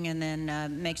doing and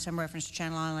then make some reference to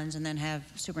Channel Islands and then have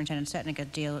Superintendent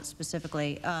Setnick deal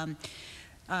specifically.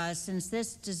 Since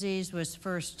this disease was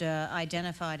first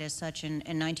identified as such in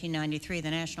 1993,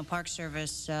 the National Park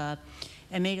Service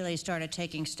immediately started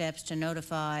taking steps to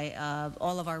notify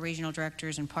all of our regional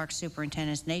directors and park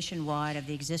superintendents nationwide of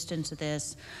the existence of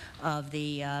this, of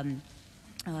the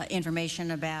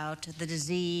information about the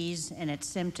disease and its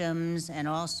symptoms, and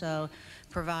also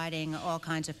providing all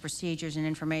kinds of procedures and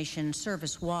information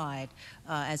service-wide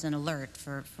as an alert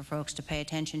for folks to pay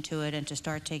attention to it and to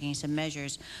start taking some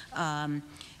measures.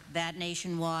 That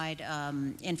nationwide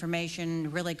information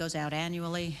really goes out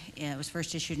annually. It was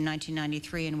first issued in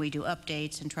 1993, and we do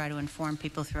updates and try to inform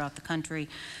people throughout the country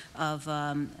of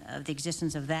the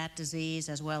existence of that disease,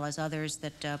 as well as others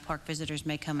that park visitors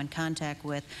may come in contact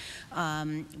with.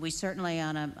 We certainly,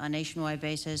 on a nationwide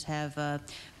basis, have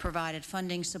provided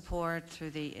funding support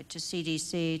through to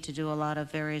CDC to do a lot of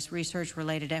various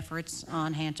research-related efforts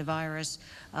on hantavirus,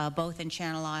 both in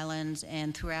Channel Islands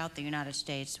and throughout the United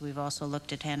States. We've also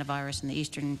looked at hantavirus in the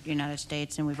eastern United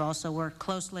States, and we've also worked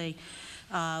closely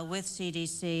with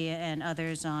CDC and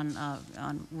others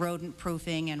on rodent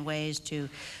proofing and ways to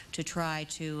try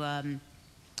to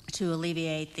to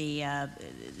alleviate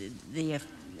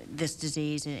this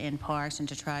disease in parks and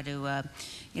to try to,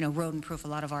 rodent-proof a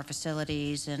lot of our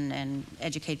facilities and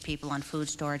educate people on food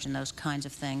storage and those kinds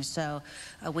of things. So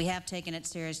we have taken it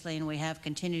seriously, and we have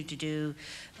continued to do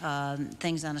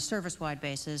things on a service-wide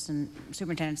basis. And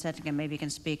Superintendent Settigan maybe can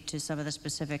speak to some of the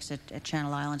specifics at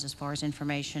Channel Islands as far as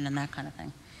information and that kind of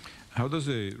thing. How does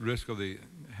the risk of the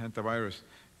hantavirus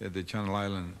at the Channel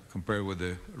Island compare with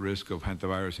the risk of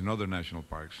hantavirus in other national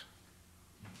parks?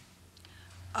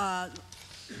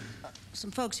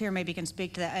 Some folks here maybe can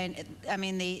speak to that. I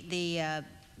mean,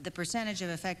 the percentage of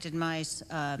affected mice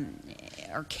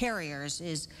or carriers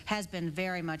has been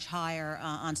very much higher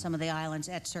on some of the islands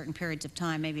at certain periods of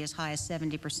time, maybe as high as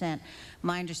 70%.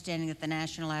 My understanding that the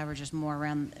national average is more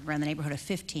around the neighborhood of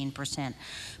 15%.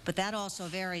 But that also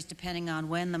varies depending on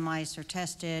when the mice are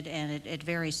tested, and it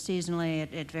varies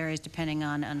seasonally. It varies depending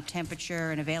on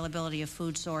temperature and availability of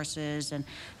food sources and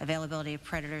availability of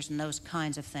predators and those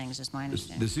kinds of things, is my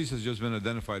understanding. The disease has just been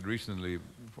identified recently.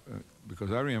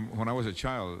 Because I remember when I was a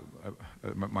child,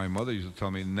 my mother used to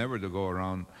tell me never to go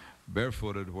around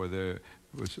barefooted where there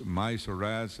was mice or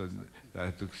rats, and I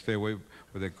had to stay away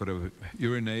where they could have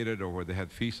urinated or where they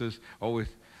had feces. Always,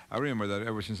 I remember that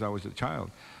ever since I was a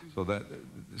child. So that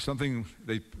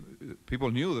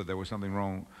people knew that there was something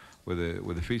wrong with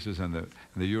the feces and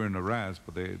the urine of rats,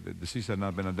 but the disease had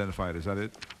not been identified. Is that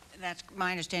it? That's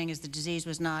my understanding. Is the disease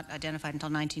was not identified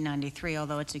until 1993,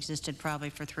 although it's existed probably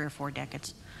for 3 or 4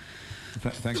 decades.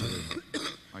 Thank you.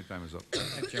 My time is up.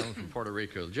 The gentleman from Puerto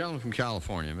Rico. The gentleman from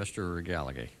California, Mr.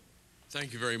 Gallagher.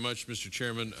 Thank you very much, Mr.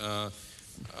 Chairman.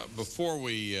 Before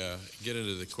we get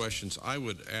into the questions, I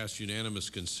would ask unanimous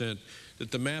consent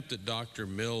that the map that Dr.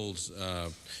 Mills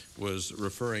was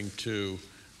referring to,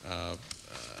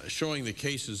 showing the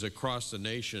cases across the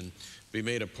nation, be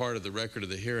made a part of the record of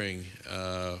the hearing.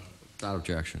 Without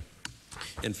objection.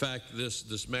 In fact,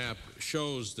 this map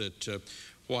shows that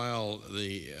while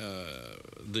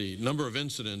the number of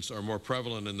incidents are more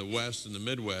prevalent in the West and the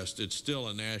Midwest, it's still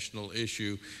a national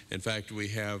issue. In fact, we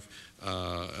have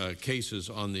cases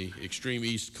on the extreme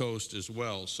East Coast as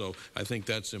well. So I think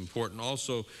that's important.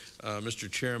 Also,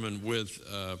 Mr. Chairman, with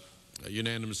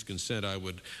unanimous consent, I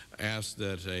would ask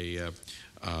that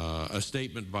a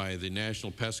statement by the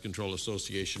National Pest Control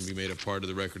Association be made a part of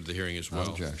the record of the hearing as well.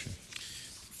 No objection.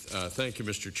 Thank you,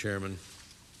 Mr. Chairman.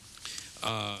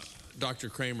 Dr.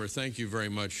 Kramer, thank you very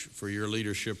much for your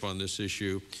leadership on this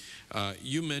issue.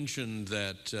 You mentioned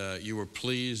that you were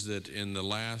pleased that in the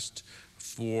last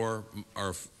 4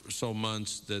 or so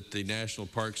months that the National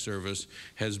Park Service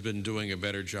has been doing a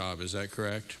better job. Is that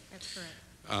correct? That's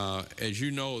correct. As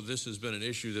you know, this has been an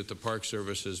issue that the Park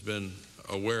Service has been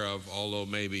aware of, although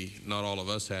maybe not all of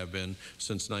us have been,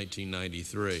 since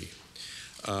 1993.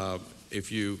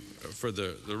 For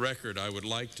the record, I would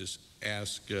like to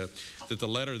ask that the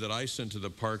letter that I sent to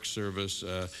the Park Service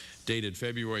dated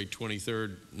February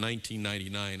 23rd,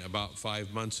 1999, about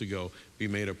 5 months ago, be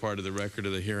made a part of the record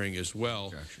of the hearing as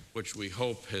well, which we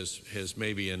hope has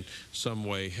maybe in some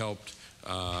way helped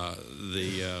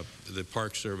the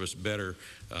Park Service better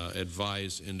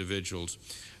advise individuals.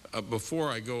 Before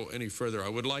I go any further, I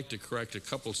would like to correct a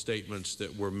couple statements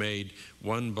that were made,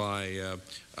 one by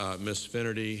Ms.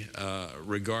 Finnerty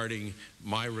regarding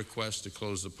my request to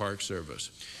close the Park Service.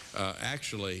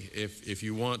 Actually, if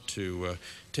you want to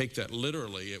take that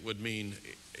literally, it would mean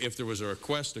if there was a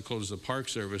request to close the Park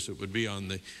Service, it would be on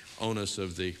the onus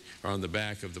of or on the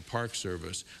back of the Park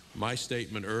Service. My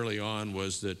statement early on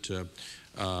was that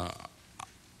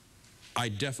I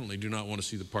definitely do not want to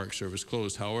see the Park Service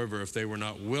closed. However, if they were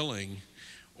not willing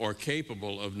or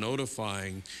capable of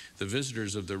notifying the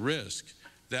visitors of the risk,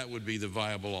 that would be the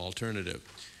viable alternative.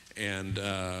 And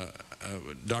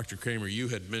Dr. Kramer, you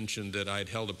had mentioned that I'd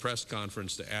held a press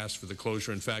conference to ask for the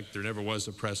closure. In fact, there never was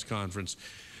a press conference.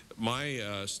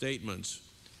 My statements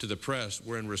to the press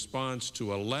were in response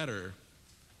to a letter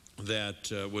that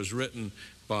was written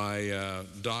by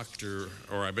Dr.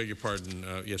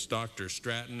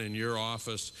 Stratton in your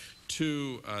office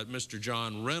to Mr.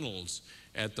 John Reynolds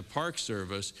at the Park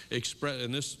Service,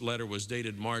 and this letter was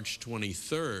dated March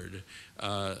 23rd,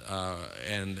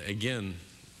 and again,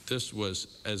 this was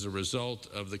as a result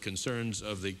of the concerns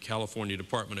of the California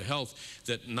Department of Health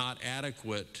that not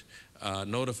adequate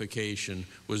notification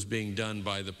was being done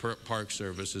by the Park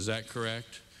Service. Is that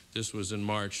correct? This was in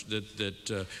March,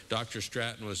 that Dr.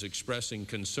 Stratton was expressing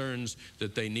concerns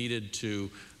that they needed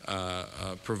to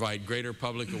provide greater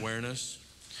public awareness.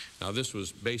 Now, this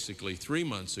was basically 3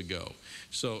 months ago.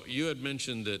 So you had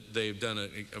mentioned that they've done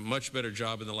a much better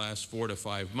job in the last 4 to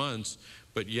 5 months,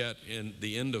 but yet in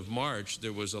the end of March,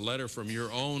 there was a letter from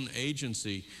your own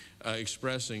agency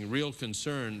expressing real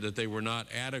concern that they were not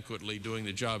adequately doing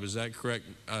the job. Is that correct,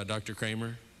 Dr.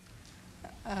 Kramer?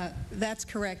 That's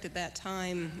correct. At that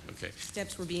time,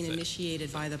 steps were being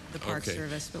initiated by the Park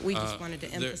Service, but we just wanted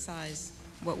to emphasize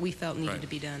what we felt needed to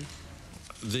be done.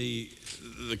 The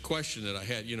question that I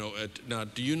had, now,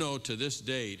 do you know to this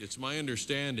date, it's my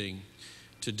understanding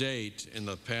to date in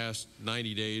the past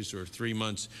 90 days or 3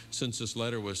 months since this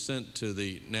letter was sent to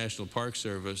the National Park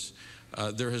Service,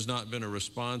 there has not been a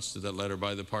response to that letter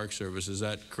by the Park Service. Is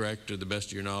that correct, to the best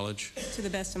of your knowledge? To the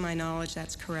best of my knowledge,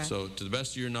 that's correct. So, to the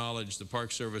best of your knowledge, the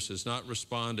Park Service has not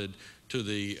responded to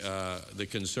the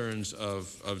concerns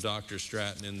of Dr.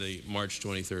 Stratton in the March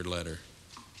 23rd letter.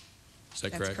 Is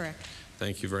that correct? That's correct.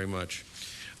 Thank you very much.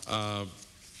 I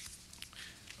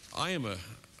am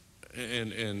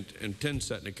and Tim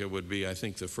Setnica would be, I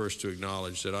think, the first to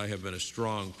acknowledge that I have been a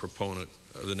strong proponent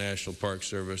of the National Park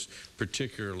Service,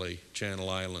 particularly Channel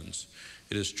Islands.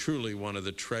 It is truly one of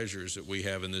the treasures that we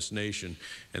have in this nation,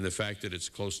 and the fact that it's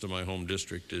close to my home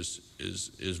district is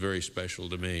very special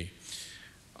to me.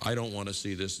 I don't want to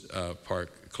see this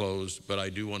park closed, but I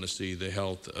do want to see the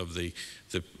health of the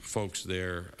folks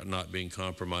there not being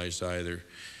compromised either.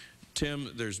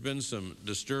 Tim, there's been some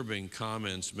disturbing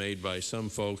comments made by some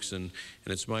folks, and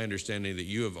it's my understanding that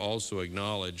you have also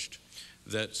acknowledged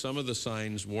that some of the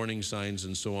signs, warning signs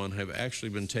and so on, have actually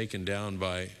been taken down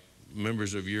by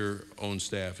members of your own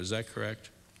staff. Is that correct?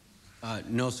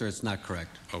 No, sir, it's not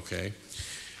correct. Okay.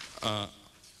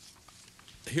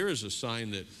 Here is a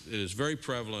sign that is very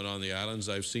prevalent on the islands.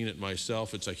 I've seen it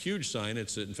myself. It's a huge sign.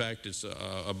 In fact, it's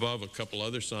above a couple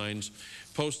other signs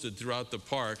posted throughout the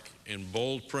park in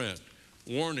bold print.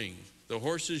 Warning, the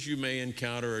horses you may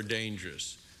encounter are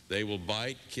dangerous. They will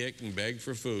bite, kick, and beg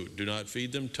for food. Do not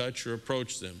feed them, touch, or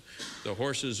approach them. The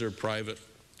horses are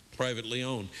privately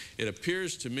owned. It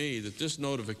appears to me that this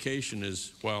notification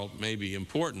is, while maybe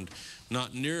important,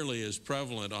 not nearly as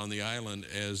prevalent on the island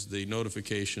as the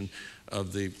notification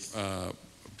of the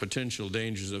potential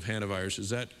dangers of hantavirus. Is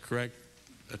that correct,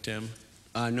 Tim?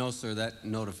 No, sir, that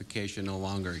notification no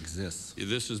longer exists.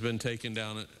 This has been taken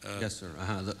down? Yes, sir.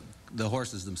 The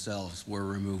horses themselves were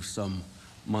removed some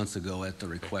months ago at the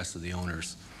request of the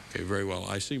owners. Okay, very well.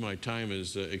 I see my time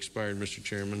has expired, Mr.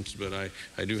 Chairman, but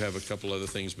I do have a couple other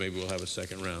things. Maybe we'll have a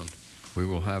second round. We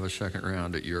will have a second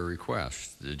round at your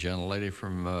request. The gentlelady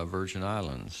from Virgin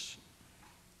Islands.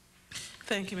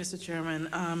 Thank you, Mr. Chairman.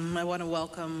 I want to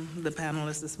welcome the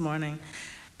panelists this morning.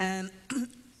 And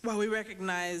while we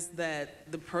recognize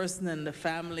that the person and the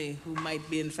family who might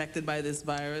be infected by this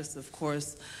virus, of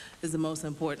course, is the most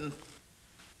important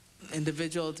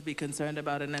individual to be concerned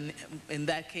about, and in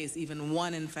that case, even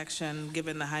one infection,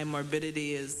 given the high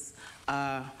morbidity, is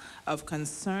of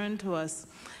concern to us.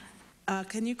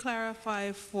 Can you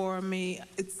clarify for me,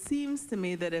 it seems to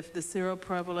me that if the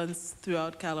seroprevalence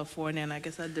throughout California, and I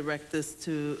guess I'd direct this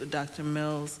to Dr.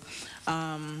 Mills,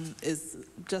 is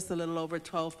just a little over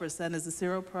 12%, is the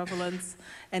seroprevalence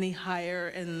any higher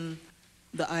in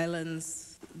the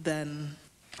islands than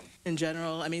in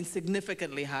general? I mean,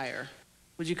 significantly higher.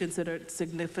 Would you consider it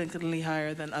significantly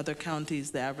higher than other counties,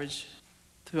 the average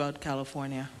throughout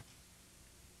California?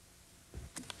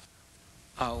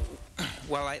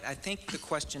 Well, I think the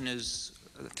question is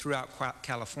throughout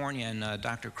California, and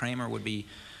Dr. Kramer would be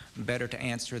better to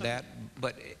answer that.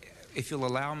 But if you'll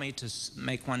allow me to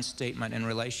make one statement in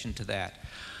relation to that,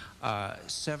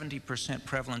 70%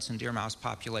 prevalence in deer mouse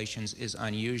populations is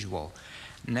unusual.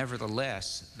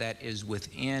 Nevertheless, that is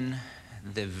within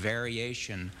the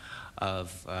variation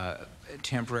of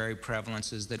temporary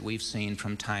prevalences that we've seen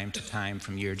from time to time,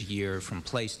 from year to year, from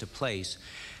place to place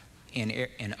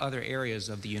in other areas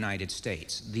of the United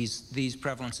States. These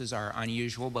prevalences are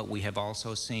unusual, but we have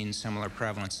also seen similar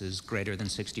prevalences, greater than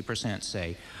 60%,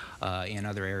 say, in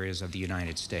other areas of the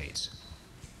United States.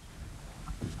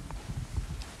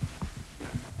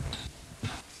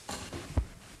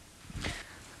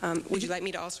 Would you like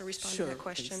me to also respond to that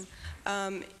question?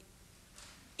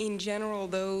 In general,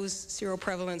 those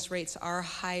seroprevalence rates are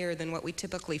higher than what we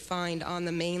typically find on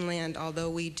the mainland, although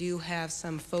we do have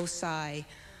some foci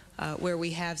where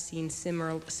we have seen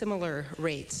similar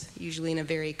rates, usually in a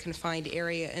very confined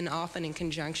area and often in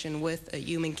conjunction with a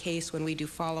human case when we do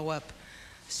follow-up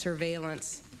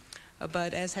surveillance.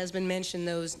 But as has been mentioned,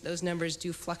 those numbers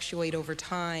do fluctuate over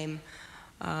time.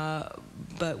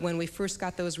 But when we first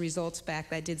got those results back,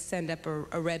 that did send up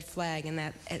a red flag,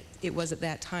 and it was at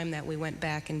that time that we went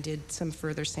back and did some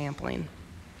further sampling.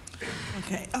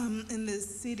 Okay. In the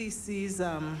CDC's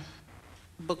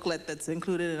booklet that's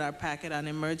included in our packet on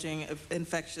emerging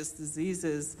infectious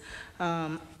diseases.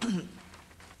 As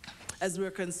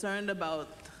we're concerned about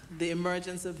the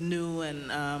emergence of new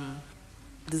and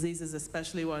diseases,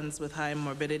 especially ones with high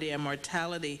morbidity and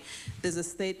mortality, there's a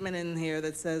statement in here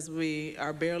that says we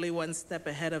are barely one step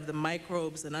ahead of the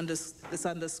microbes, and this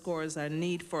underscores our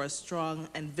need for a strong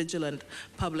and vigilant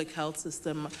public health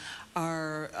system.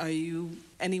 Are you,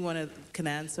 anyone can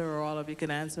answer, or all of you can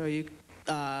answer, are you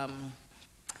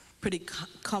pretty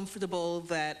comfortable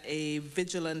that a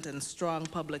vigilant and strong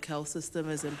public health system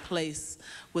is in place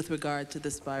with regard to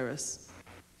this virus?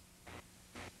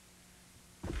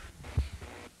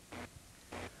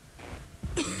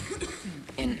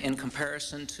 In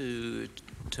comparison to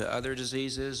other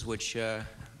diseases, which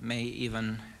may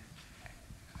even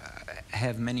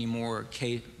have many more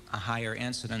higher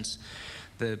incidence,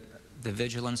 the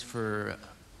vigilance for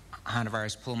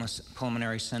hantavirus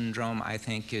pulmonary syndrome, I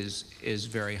think, is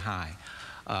very high,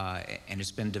 and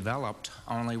it's been developed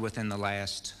only within the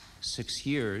last 6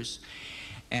 years,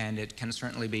 and it can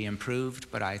certainly be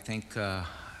improved. But I think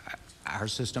our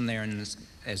system there,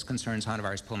 as concerns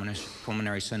hantavirus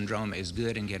pulmonary syndrome, is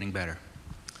good and getting better.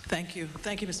 Thank you.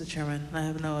 Thank you, Mr. Chairman. I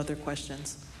have no other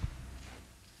questions.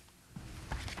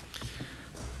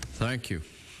 Thank you.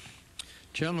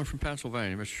 Gentleman from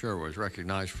Pennsylvania, Mr. Sherwood, is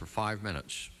recognized for 5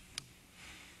 minutes.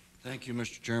 Thank you,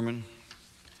 Mr. Chairman.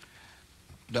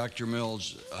 Dr.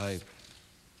 Mills, I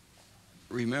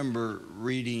remember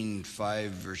reading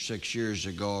 5 or 6 years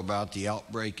ago about the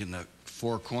outbreak in the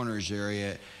Four Corners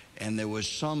area, and there was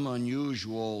some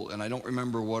unusual, and I don't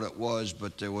remember what it was,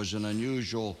 but there was an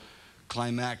unusual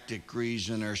climactic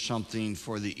reason or something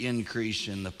for the increase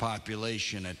in the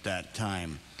population at that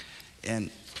time.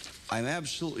 And I'm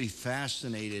absolutely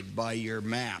fascinated by your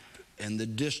map and the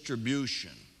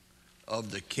distribution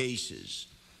of the cases.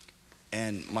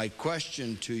 And my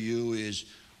question to you is,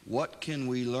 what can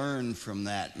we learn from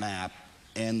that map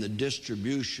and the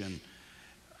distribution?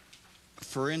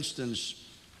 For instance,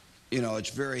 you know, it's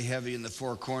very heavy in the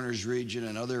Four Corners region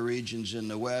and other regions in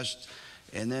the West.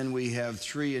 And then we have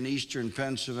 3 in eastern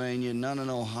Pennsylvania, none in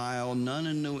Ohio, none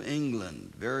in New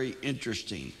England. Very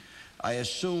interesting. I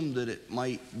assumed that it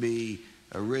might be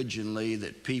originally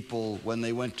that people, when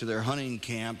they went to their hunting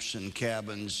camps and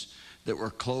cabins that were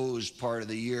closed part of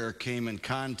the year, came in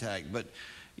contact. But,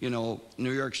 you know,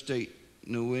 New York State,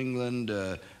 New England,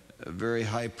 a very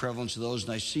high prevalence of those,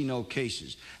 and I see no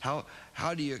cases.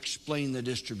 How do you explain the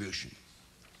distribution?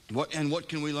 What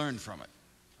can we learn from it?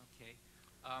 Okay.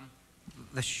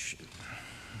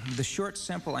 The short,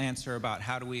 simple answer about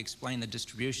how do we explain the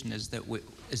distribution is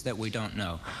that we don't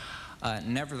know.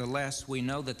 Nevertheless, we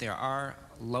know that there are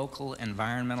local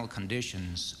environmental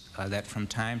conditions that from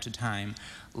time to time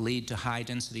lead to high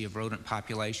density of rodent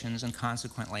populations and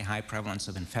consequently high prevalence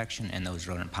of infection in those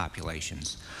rodent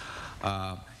populations.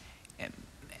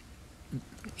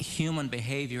 Human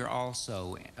behavior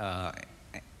also,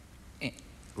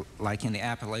 like in the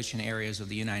Appalachian areas of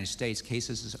the United States,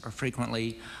 cases are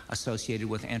frequently associated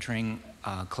with entering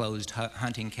closed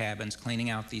hunting cabins, cleaning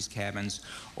out these cabins,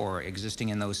 or existing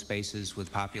in those spaces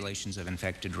with populations of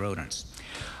infected rodents.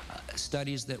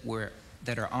 Studies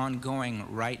that are ongoing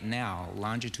right now,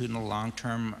 longitudinal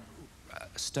long-term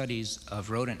studies of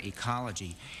rodent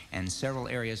ecology in several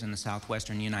areas in the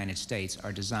southwestern United States,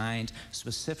 are designed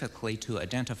specifically to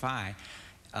identify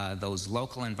those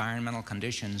local environmental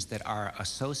conditions that are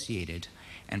associated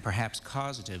and perhaps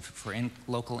causative for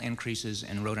local increases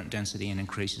in rodent density and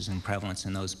increases in prevalence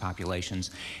in those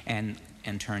populations, and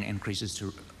in turn increases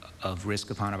of risk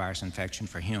of hantavirus infection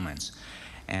for humans.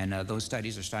 And those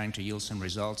studies are starting to yield some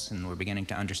results, and we're beginning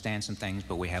to understand some things,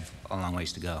 but we have a long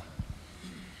ways to go.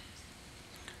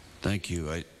 Thank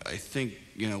you. I think,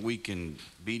 you know, we can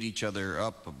beat each other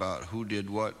up about who did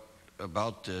what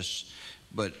about this,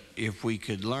 but if we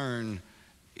could learn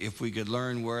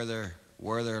where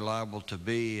they're liable to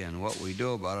be and what we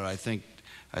do about it, I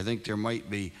think there might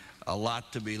be a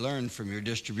lot to be learned from your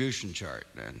distribution chart.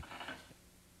 And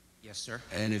yes, sir.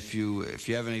 And if you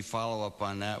have any follow-up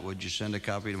on that, would you send a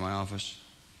copy to my office?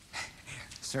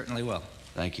 Certainly will.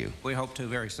 Thank you. We hope to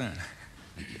very soon.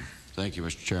 Thank you,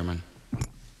 Mr. Chairman.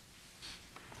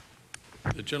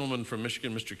 The gentleman from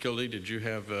Michigan, Mr. Kildee, did you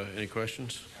have any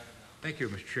questions? Thank you,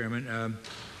 Mr. Chairman.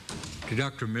 To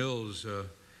Dr. Mills, do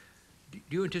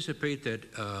you anticipate that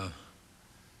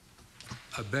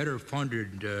a better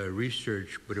funded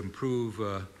research would improve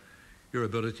your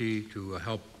ability to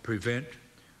help prevent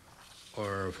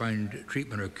or find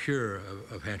treatment or cure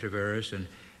of hantavirus, and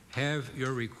have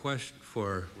your request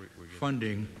for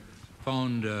funding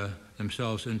found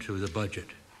themselves into the budget?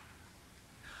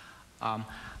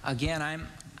 Again,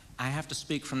 I have to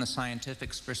speak from the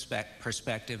scientific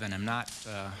perspective, and I'm not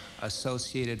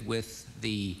associated with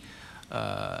the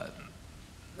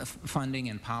funding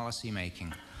and policy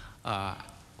making.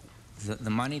 The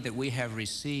money that we have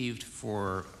received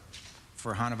for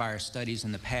hantavirus studies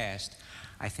in the past,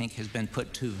 I think, has been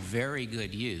put to very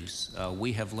good use.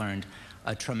 We have learned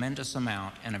a tremendous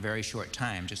amount in a very short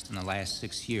time, just in the last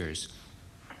 6 years.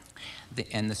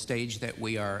 And the stage that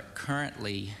we are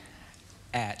currently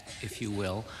at, if you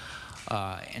will,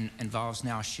 involves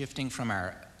now shifting from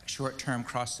our short-term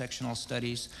cross-sectional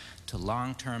studies to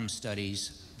long-term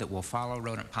studies that will follow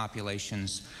rodent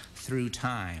populations through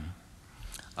time.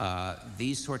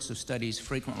 These sorts of studies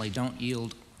frequently don't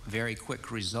yield very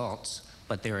quick results,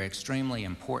 but they're extremely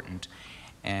important.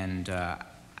 And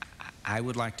I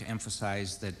would like to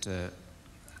emphasize that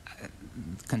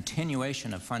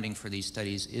continuation of funding for these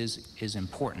studies is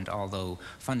important, although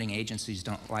funding agencies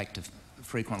don't like to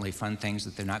frequently fund things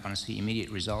that they're not going to see immediate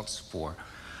results for.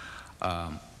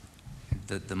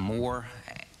 The more,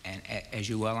 and as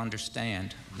you well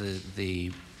understand,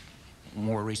 the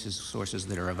more resources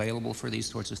that are available for these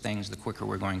sorts of things, the quicker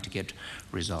we're going to get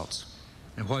results.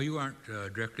 And while you aren't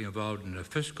directly involved in the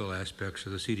fiscal aspects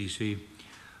of the CDC,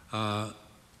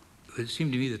 it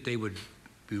seemed to me that they would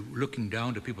be looking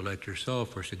down to people like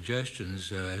yourself for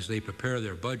suggestions as they prepare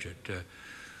their budget.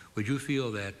 Would you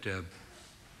feel that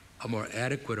a more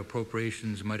adequate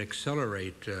appropriations might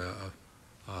accelerate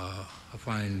a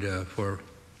fund for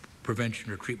prevention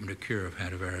or treatment or cure of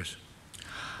hantavirus?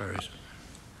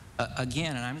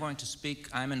 Again, and I'm going to speak,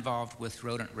 I'm involved with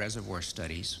rodent reservoir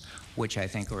studies, which I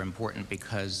think are important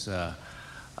because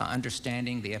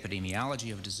understanding the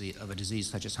epidemiology of a disease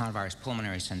such as Hantavirus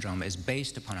pulmonary syndrome is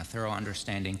based upon a thorough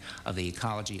understanding of the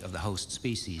ecology of the host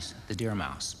species, the deer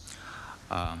mouse.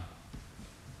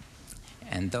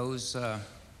 And those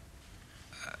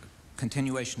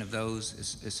continuation of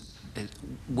those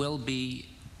will be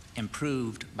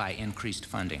improved by increased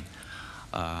funding.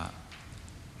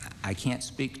 I can't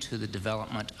speak to the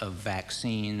development of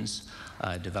vaccines,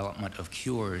 development of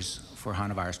cures for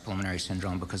Hantavirus pulmonary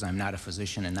syndrome because I'm not a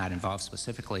physician and not involved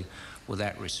specifically with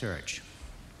that research.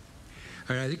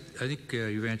 All right, I think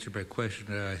you've answered my question.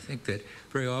 I think that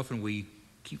very often we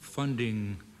keep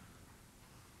funding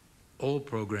old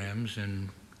programs and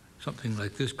something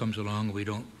like this comes along and we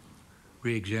don't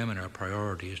re-examine our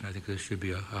priorities, and I think this should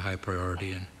be a high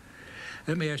priority. And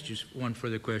let me ask you one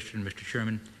further question, Mr.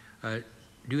 Chairman.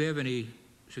 Do you have any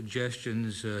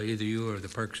suggestions, either you or the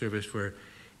Park Service, for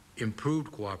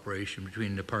improved cooperation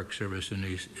between the Park Service and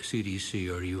the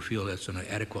CDC, or do you feel that's on an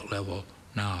adequate level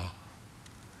now?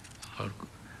 I'll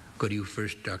go to you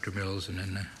first, Dr. Mills, and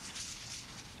then...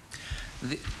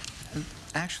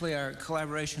 Actually, our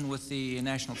collaboration with the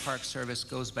National Park Service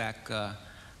goes back a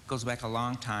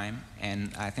long time,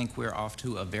 and I think we're off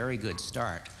to a very good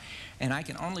start. And I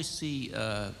can only see,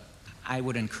 I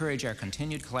would encourage our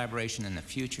continued collaboration in the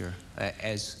future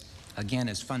as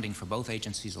funding for both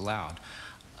agencies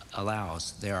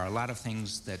allows. There are a lot of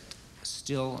things that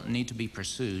still need to be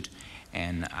pursued,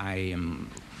 and I am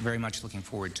very much looking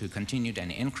forward to continued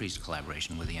and increased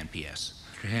collaboration with the NPS.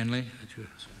 Mr. Hanley?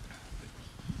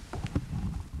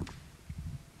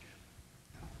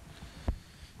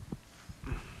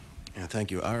 Yeah,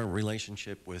 thank you. Our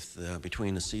relationship with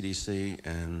between the CDC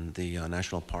and the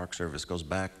National Park Service goes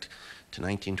back to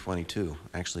 1922.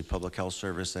 Actually, Public Health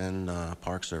Service and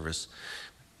Park Service,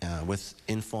 with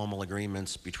informal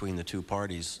agreements between the two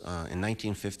parties. In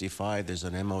 1955, there's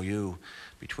an MOU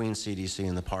between CDC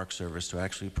and the Park Service to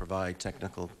actually provide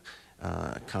technical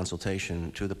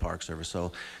consultation to the Park Service.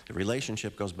 So the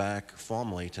relationship goes back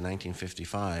formally to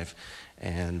 1955,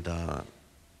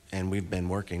 and we've been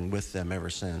working with them ever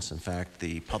since. In fact,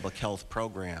 the public health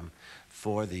program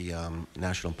for the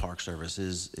National Park Service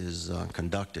is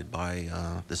conducted by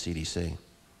the CDC.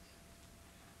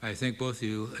 I thank both of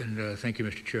you, and thank you,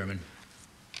 Mr. Chairman.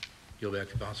 Yield back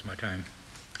the balance of my time.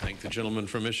 Thank the gentleman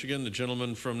from Michigan. The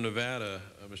gentleman from Nevada,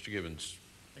 Mr. Gibbons.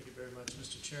 Thank you very much,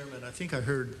 Mr. Chairman. I think I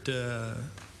heard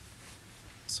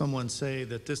someone say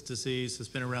that this disease has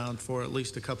been around for at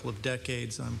least a couple of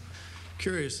decades. I'm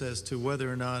curious as to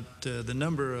whether or not the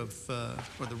number of,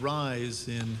 or the rise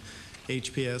in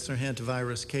HPS or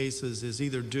hantavirus cases is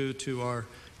either due to our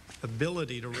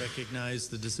ability to recognize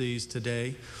the disease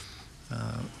today,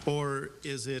 or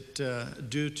is it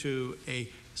due to a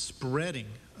spreading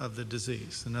of the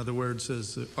disease? In other words,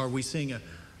 are we seeing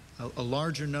a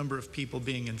larger number of people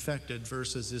being infected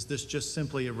versus is this just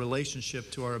simply a relationship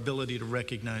to our ability to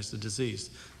recognize the disease?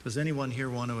 Does anyone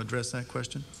here want to address that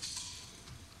question?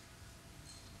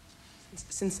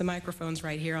 Since the microphone's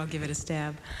right here, I'll give it a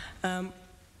stab.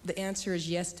 the answer is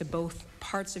yes to both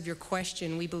parts of your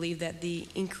question. We believe that the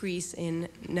increase in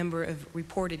number of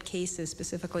reported cases,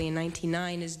 specifically in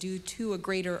 1999, is due to a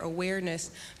greater awareness,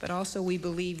 but also we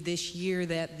believe this year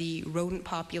that the rodent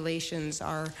populations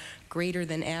are greater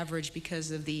than average because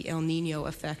of the El Nino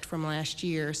effect from last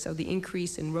year. So the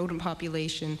increase in rodent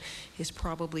population is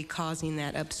probably causing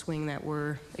that upswing that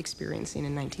we're experiencing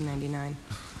in 1999.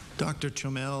 Dr.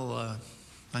 Chomel,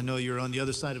 I know you're on the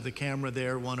other side of the camera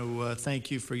there. Want to thank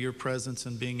you for your presence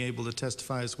and being able to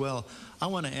testify as well. I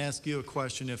want to ask you a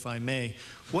question, if I may.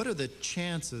 What are the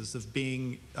chances of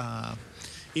being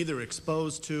either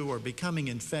exposed to or becoming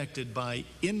infected by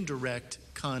indirect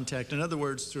contact? In other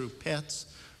words, through pets,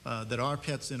 that our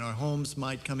pets in our homes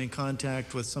might come in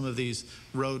contact with some of these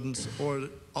rodents, or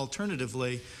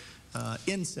alternatively,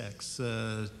 insects,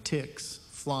 ticks,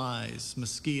 flies,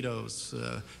 mosquitoes,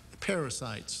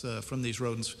 parasites from these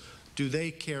rodents. Do they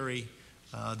carry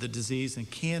the disease, and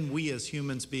can we as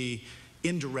humans be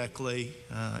indirectly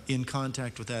in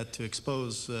contact with that to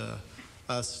expose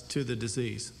us to the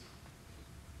disease?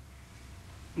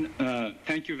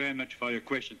 Thank you very much for your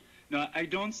question. No, I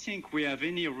don't think we have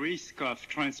any risk of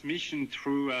transmission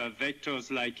through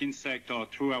vectors like insect or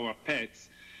through our pets.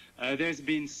 There's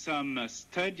been some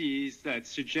studies that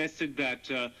suggested that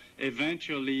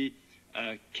eventually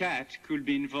cat could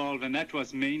be involved, and that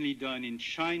was mainly done in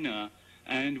China,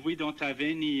 and we don't have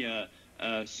any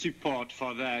support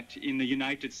for that in the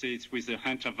United States with the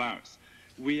hantavirus.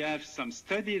 We have some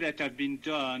studies that have been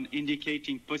done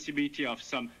indicating possibility of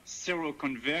some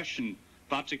seroconversion,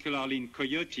 particularly in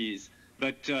coyotes,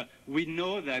 but we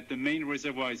know that the main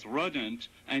reservoir is rodent,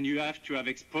 and you have to have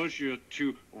exposure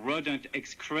to rodent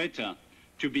excreta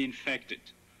to be infected.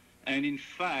 And in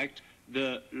fact,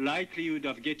 the likelihood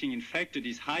of getting infected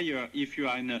is higher if you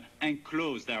are in an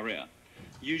enclosed area.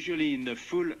 Usually in the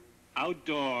full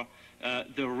outdoor,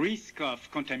 the risk of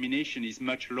contamination is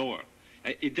much lower.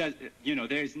 It does, you know,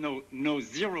 there is no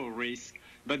zero risk,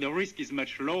 but the risk is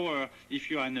much lower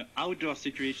if you are in an outdoor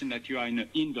situation than you are in an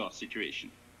indoor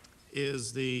situation.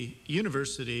 Is the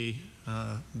university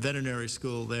veterinary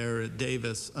school there at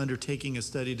Davis undertaking a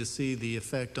study to see the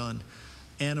effect on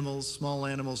animals, small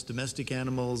animals, domestic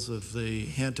animals of the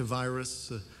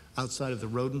hantavirus outside of the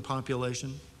rodent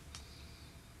population?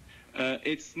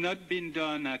 It's not been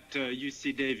done at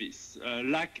UC Davis.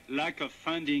 Lack of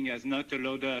funding has not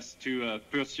allowed us to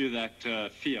pursue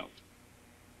that field.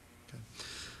 Okay.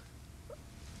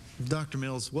 Dr.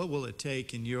 Mills, what will it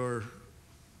take in your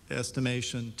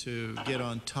estimation to get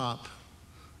on top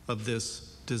of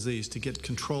this disease, to get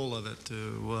control of it,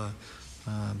 to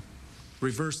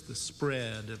reverse the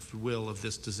spread, if you will, of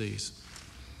this disease?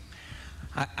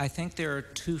 I think there are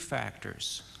two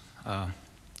factors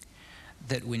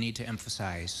that we need to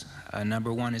emphasize.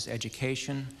 Number one is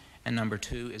education, and number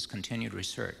two is continued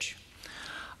research.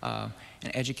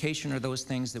 And education are those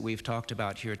things that we've talked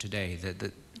about here today.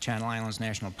 The Channel Islands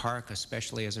National Park,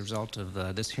 especially as a result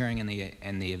of this hearing and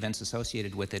the events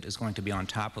associated with it, is going to be on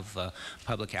top of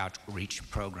public outreach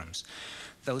programs.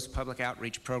 Those public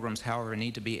outreach programs, however,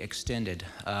 need to be extended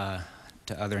to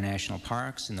other national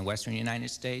parks in the western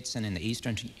United States and in the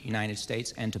eastern United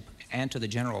States, and to the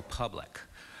general public.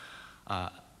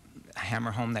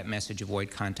 Hammer home that message: avoid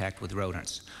contact with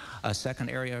rodents. A second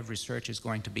area of research is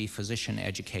going to be physician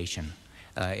education.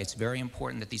 It's very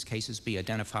important that these cases be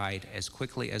identified as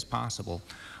quickly as possible.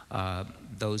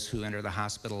 Those who enter the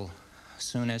hospital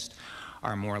soonest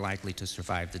are more likely to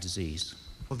survive the disease.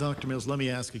 Well, Dr. Mills, let me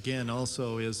ask again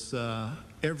also, is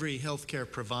every healthcare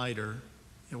provider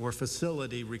or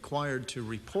facility required to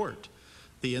report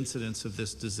the incidence of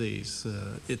this disease?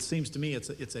 It seems to me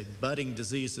it's a budding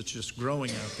disease that's just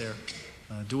growing out there.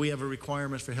 Do we have a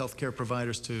requirement for healthcare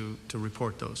providers to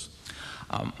report those?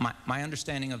 My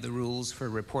understanding of the rules for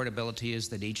reportability is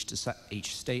that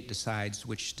each state decides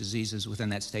which diseases within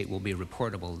that state will be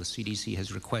reportable. The CDC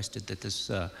has requested that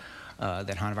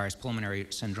that Hantavirus pulmonary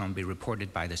syndrome be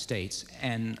reported by the states,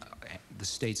 and the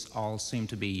states all seem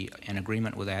to be in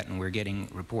agreement with that, and we're getting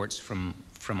reports from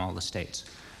all the states.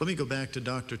 Let me go back to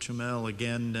Dr. Chomel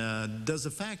again. Does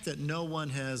the fact that no one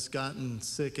has gotten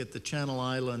sick at the Channel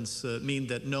Islands mean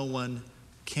that no one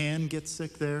can get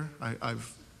sick there?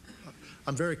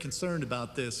 I'm very concerned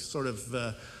about this sort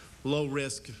of low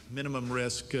risk, minimum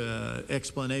risk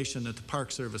explanation that the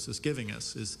Park Service is giving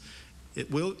us.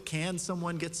 Can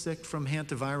someone get sick from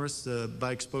hantavirus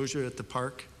by exposure at the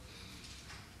park?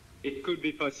 It could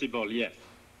be possible, yes.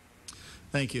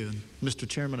 Thank you. Mr.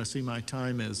 Chairman, I see my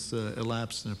time has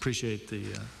elapsed, and appreciate the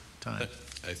time.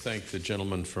 I thank the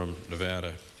gentleman from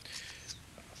Nevada.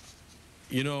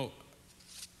 You know,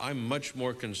 I'm much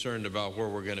more concerned about where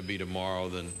we're going to be tomorrow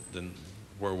than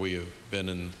where we have been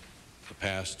in the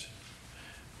past.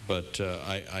 But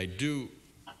I do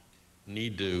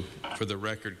need to, for the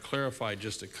record, clarify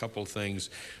just a couple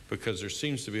things, because there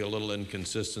seems to be a little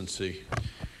inconsistency.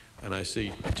 And I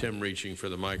see Tim reaching for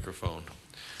the microphone.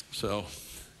 So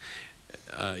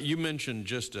you mentioned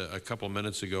just a couple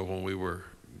minutes ago when we were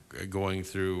going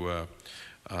through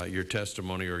your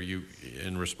testimony, or you,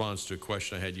 in response to a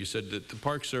question I had, you said that the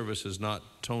Park Service has not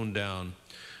toned down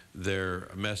their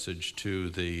message to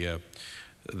the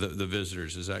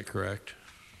visitors. Is that correct?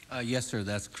 Yes, sir,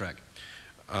 that's correct.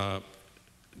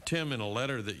 Tim, in a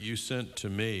letter that you sent to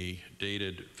me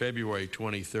dated February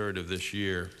 23rd of this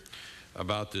year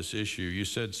about this issue, you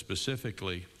said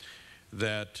specifically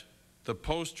that the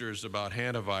posters about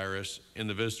hantavirus in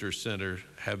the visitor center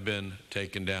have been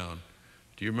taken down.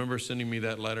 Do you remember sending me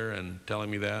that letter and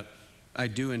telling me that? I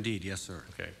do indeed, yes, sir.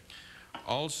 Okay.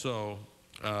 Also,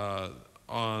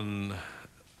 on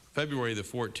February the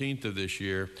 14th of this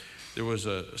year, there was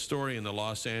a story in the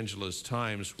Los Angeles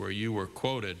Times where you were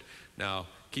quoted. Now,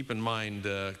 keep in mind,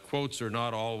 quotes are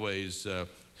not always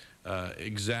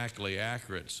exactly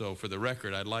accurate. So for the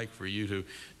record, I'd like for you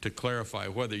to clarify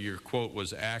whether your quote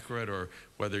was accurate or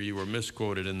whether you were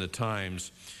misquoted in the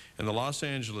Times. In the Los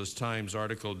Angeles Times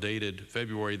article dated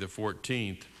February the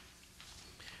 14th,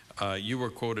 you were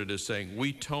quoted as saying,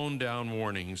 "We toned down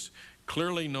warnings.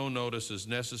 Clearly no notice is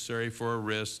necessary for a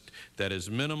risk that is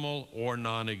minimal or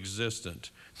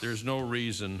non-existent. There's no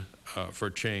reason for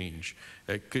change."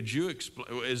 Could you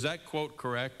explain, is that quote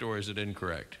correct or is it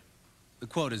incorrect? The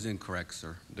quote is incorrect,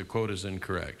 sir. The quote is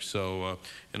incorrect. So,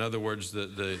 in other words,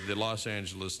 the Los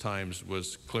Angeles Times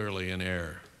was clearly in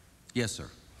error. Yes, sir.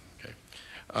 Okay.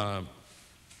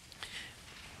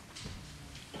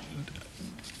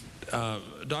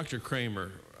 Dr.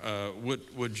 Kramer,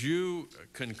 would you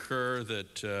concur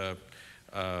that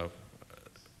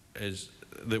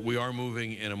that we are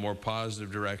moving in a more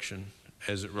positive direction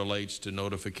as it relates to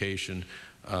notification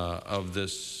of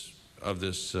this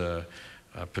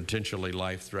potentially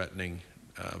life-threatening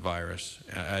virus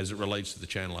as it relates to the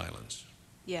Channel Islands?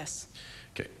 Yes.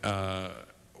 Okay.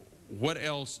 What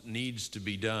else needs to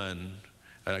be done?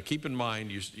 Keep in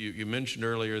mind, you mentioned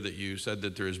earlier that you said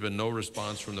that there has been no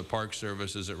response from the Park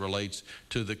Service as it relates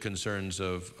to the concerns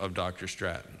of Dr.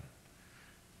 Stratton.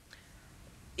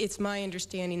 It's my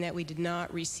understanding that we did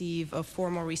not receive a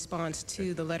formal response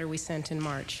to the letter we sent in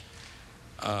March.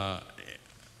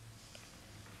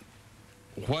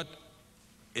 What,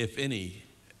 if any,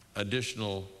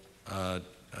 additional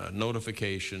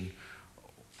notification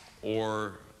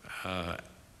or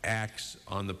acts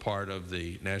on the part of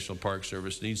the National Park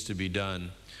Service needs to be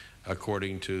done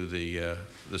according to the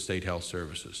State Health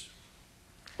Services?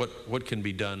 What can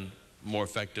be done more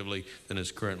effectively than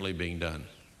is currently being done?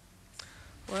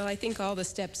 Well, I think all the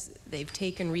steps they've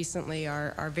taken recently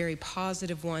are very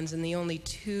positive ones, and the only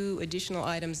two additional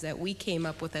items that we came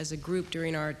up with as a group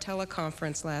during our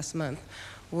teleconference last month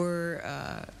were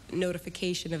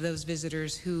notification of those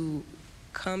visitors who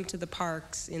come to the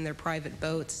parks in their private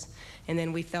boats, and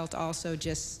then we felt also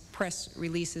just press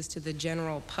releases to the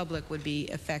general public would be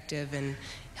effective in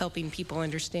helping people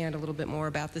understand a little bit more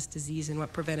about this disease and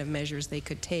what preventive measures they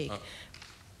could take.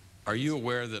 Are you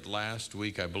aware that last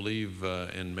week, I believe,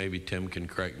 and maybe Tim can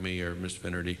correct me or Ms.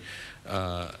 Finnerty,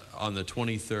 on the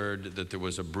 23rd, that there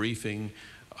was a briefing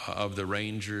of the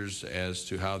rangers as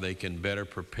to how they can better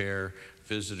prepare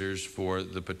visitors for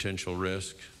the potential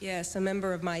risk? Yes, a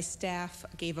member of my staff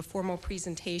gave a formal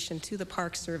presentation to the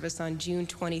Park Service on June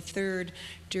 23rd,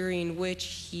 during which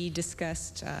he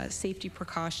discussed safety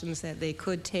precautions that they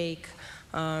could take,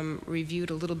 reviewed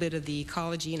a little bit of the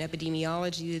ecology and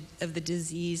epidemiology of the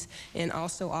disease, and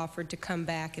also offered to come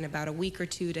back in about a week or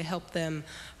two to help them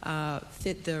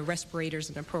fit the respirators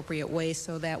in an appropriate way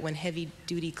so that when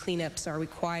heavy-duty cleanups are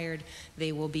required,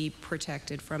 they will be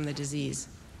protected from the disease.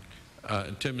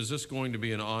 Tim, is this going to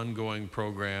be an ongoing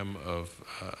program of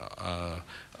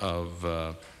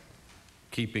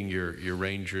keeping your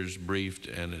rangers briefed,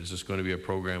 and is this going to be a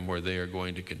program where they are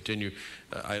going to continue?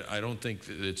 I don't think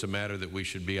that it's a matter that we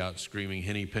should be out screaming,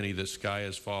 "Henny penny, the sky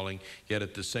is falling," yet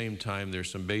at the same time there's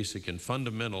some basic and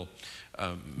fundamental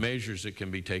measures that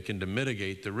can be taken to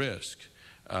mitigate the risk.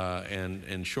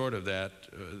 And short of that,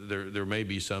 there may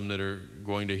be some that are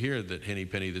going to hear that "Henny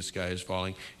penny, the sky is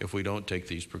falling" if we don't take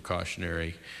these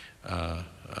precautionary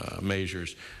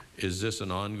measures. Is this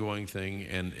an ongoing thing,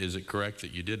 and is it correct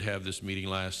that you did have this meeting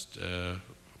last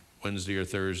Wednesday or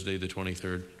Thursday, the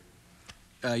 23rd?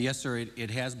 Yes, sir,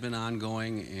 it has been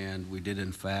ongoing, and we did,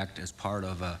 in fact, as part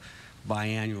of a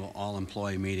biannual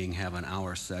all-employee meeting, have an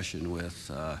hour session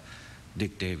with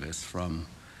Dick Davis from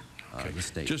the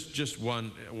state. Just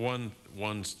one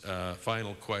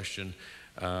final question,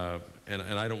 and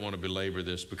I don't want to belabor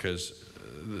this because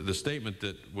the statement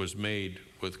that was made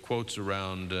with quotes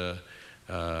around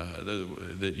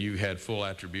that you had full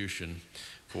attribution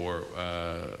for,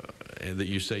 and that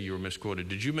you say you were misquoted.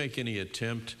 Did you make any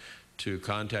attempt to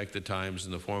contact the Times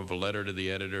in the form of a letter to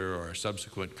the editor or a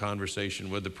subsequent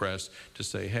conversation with the press to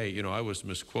say, hey, you know, I was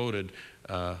misquoted.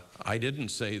 I didn't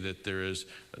say that there is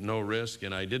no risk,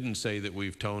 and I didn't say that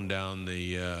we've toned down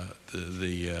the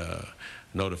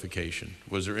notification.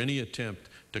 Was there any attempt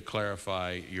to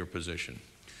clarify your position?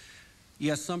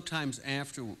 Yes, sometimes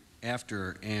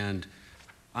after, and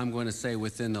I'm going to say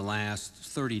within the last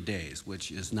 30 days,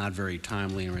 which is not very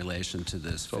timely in relation to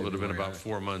this. So it would have been about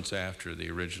 4 months after the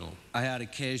original. I had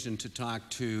occasion to talk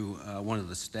to one of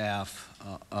the staff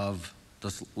of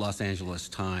the Los Angeles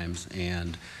Times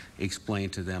and explain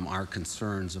to them our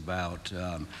concerns about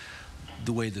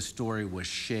the way the story was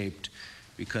shaped,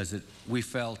 because we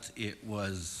felt it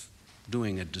was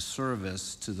doing a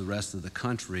disservice to the rest of the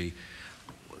country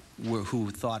who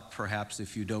thought perhaps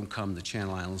if you don't come to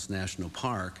Channel Islands National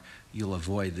Park, you'll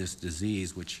avoid this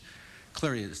disease, which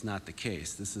clearly is not the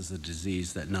case. This is a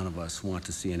disease that none of us want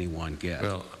to see anyone get.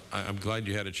 Well, I'm glad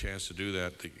you had a chance to do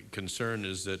that. The concern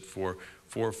is that for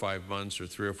 4 or 5 months or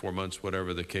 3 or 4 months,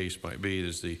 whatever the case might be,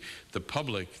 is the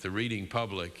public, the reading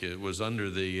public, it was under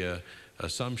the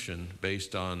assumption,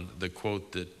 based on the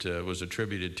quote that was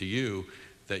attributed to you,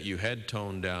 that you had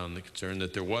toned down the concern,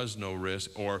 that there was no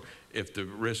risk, or if the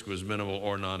risk was minimal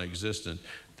or non-existent.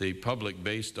 The public,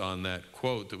 based on that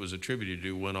quote that was attributed to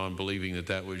you, went on believing that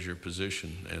that was your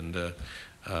position, and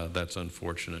that's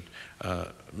unfortunate.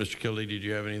 Mr. Kildee, did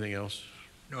you have anything else?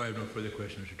 No, I have no further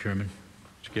questions, Mr. Chairman.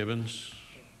 Mr. Gibbons?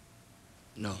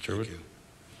 No, Sherwood? thank you.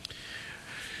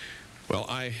 Well,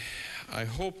 I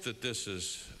hope that this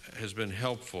has been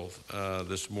helpful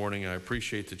this morning. I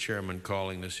appreciate the chairman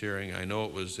calling this hearing. I know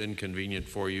it was inconvenient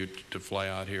for you to fly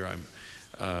out here.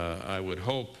 I would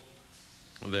hope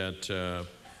that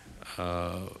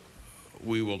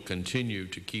we will continue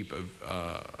to keep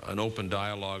an open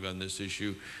dialogue on this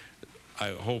issue.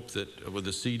 I hope that with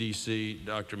the CDC,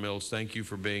 Dr. Mills, thank you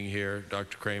for being here.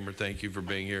 Dr. Kramer, thank you for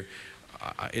being here.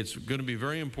 It's going to be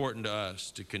very important to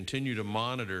us to continue to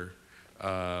monitor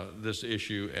this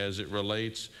issue as it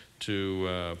relates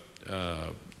to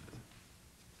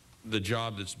the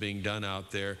job that's being done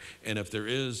out there. And if there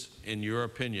is, in your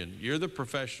opinion, you're the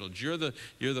professionals, you're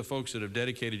the folks that have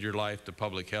dedicated your life to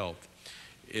public health.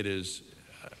 It is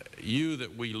you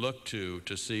that we look to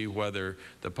see whether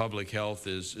the public health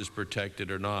is protected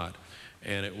or not.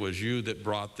 And it was you that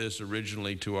brought this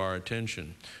originally to our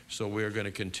attention. So we're going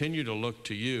to continue to look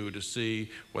to you to see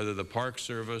whether the Park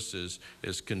Service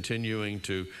is continuing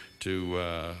to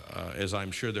as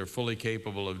I'm sure they're fully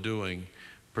capable of doing,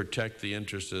 protect the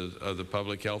interests of the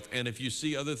public health. And if you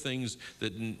see other things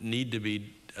that need to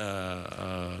be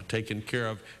taken care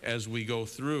of as we go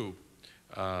through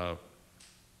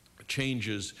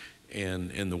changes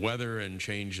in the weather and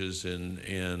changes in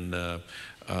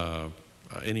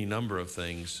any number of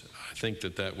things, I think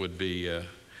that would be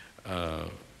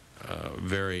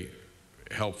very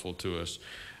helpful to us.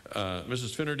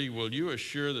 Mrs. Finnerty, will you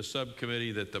assure the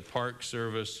subcommittee that the Park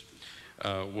Service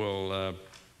will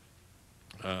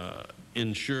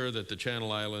ensure that the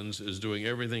Channel Islands is doing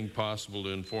everything possible to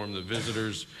inform the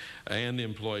visitors and the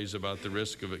employees about the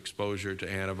risk of exposure to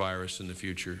hantavirus in the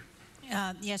future?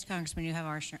 Yes, Congressman, you have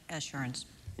our assurance.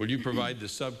 Will you provide the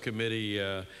subcommittee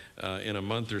in a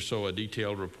month or so a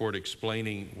detailed report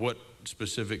explaining what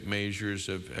specific measures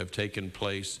have taken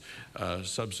place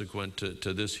subsequent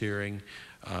to this hearing?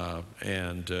 I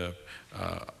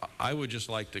would just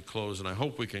like to close, and I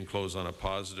hope we can close on a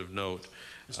positive note.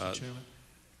 Mr. Chairman?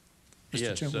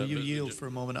 Mr. Chairman, will you yield for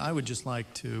a moment? I would just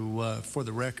like to, for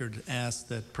the record, ask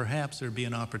that perhaps there be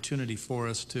an opportunity for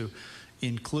us to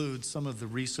include some of the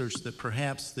research that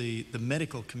perhaps the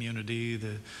medical community,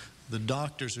 the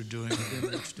doctors are doing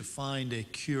within which to find a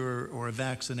cure or a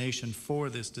vaccination for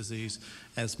this disease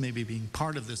as maybe being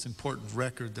part of this important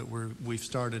record that we've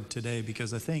started today,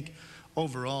 because I think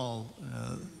overall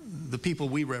the people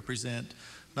we represent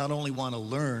not only want to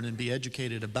learn and be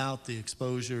educated about the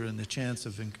exposure and the chance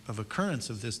of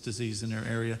occurrence of this disease in their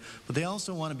area, but they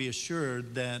also want to be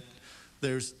assured that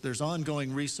there's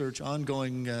ongoing research,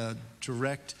 ongoing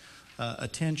direct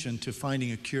attention to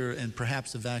finding a cure and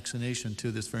perhaps a vaccination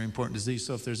to this very important disease.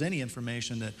 So if there's any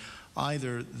information that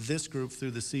either this group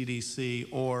through the CDC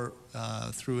or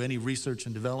through any research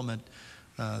and development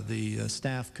the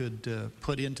staff could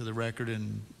put into the record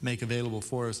and make available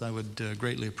for us, I would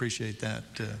greatly appreciate that.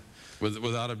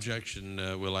 Without objection,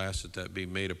 we'll ask that that be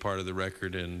made a part of the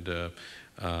record, and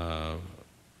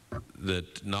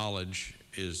that knowledge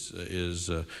is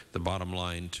the bottom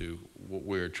line to what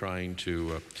we're trying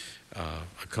to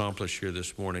accomplish here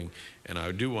this morning. And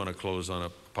I do want to close on a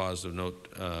positive note.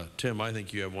 Tim, I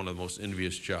think you have one of the most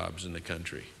envious jobs in the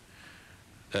country.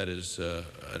 That is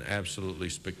an absolutely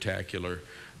spectacular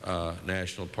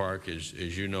national park. As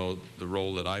you know, the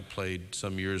role that I played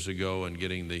some years ago in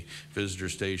getting the visitor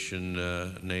station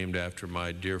named after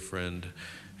my dear friend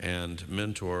and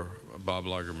mentor, Bob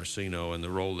Lager-Mercino, and the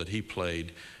role that he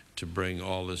played to bring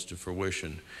all this to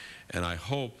fruition. And I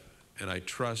hope and I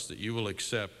trust that you will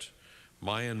accept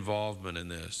my involvement in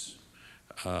this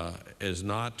as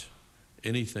not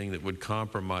anything that would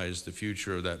compromise the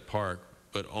future of that park,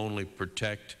 but only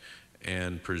protect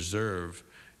and preserve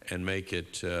and make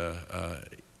it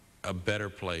a better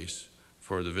place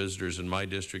for the visitors in my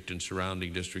district and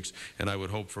surrounding districts. And I would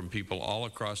hope from people all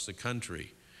across the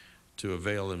country to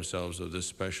avail themselves of this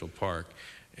special park.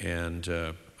 And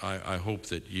I hope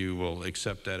that you will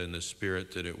accept that in the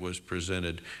spirit that it was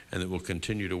presented, and that we'll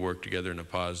continue to work together in a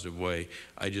positive way.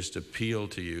 I just appeal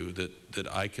to you that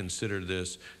I consider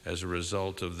this as a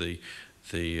result of the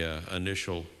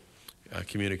initial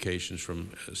communications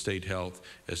from State Health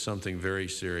as something very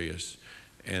serious,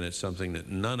 and it's something that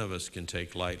none of us can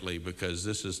take lightly, because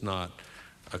this is not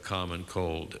a common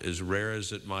cold. As rare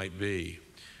as it might be,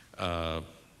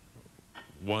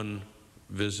 one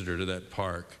visitor to that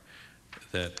park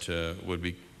that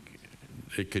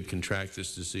it could contract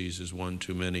this disease is one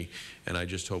too many. And I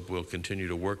just hope we'll continue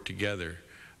to work together,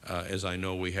 as I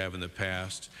know we have in the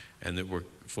past, and that we're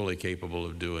fully capable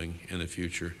of doing in the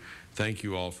future. Thank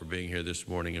you all for being here this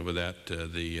morning, and with that,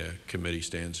 the committee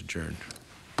stands adjourned.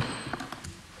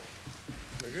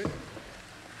 Very good.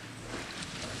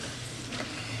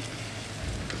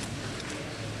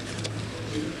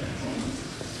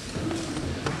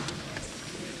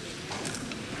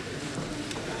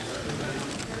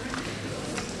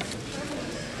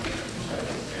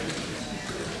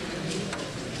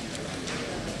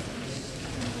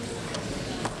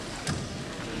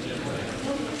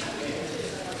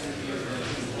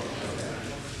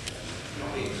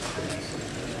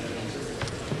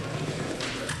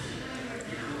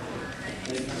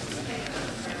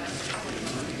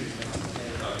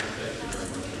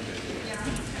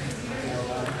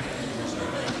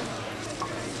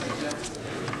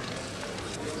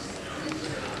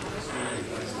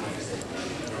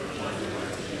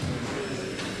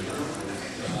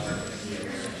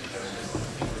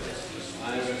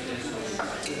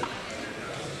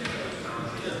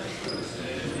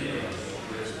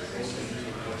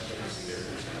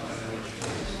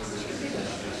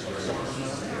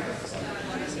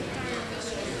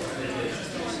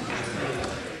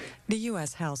 The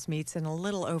U.S. House meets in a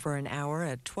little over an hour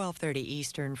at 12:30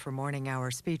 Eastern for morning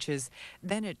hour speeches,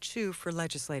 then at 2 for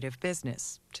legislative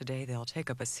business. Today they'll take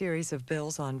up a series of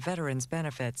bills on veterans'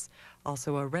 benefits,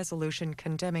 also a resolution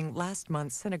condemning last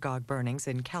month's synagogue burnings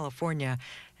in California,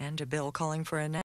 and a bill calling for a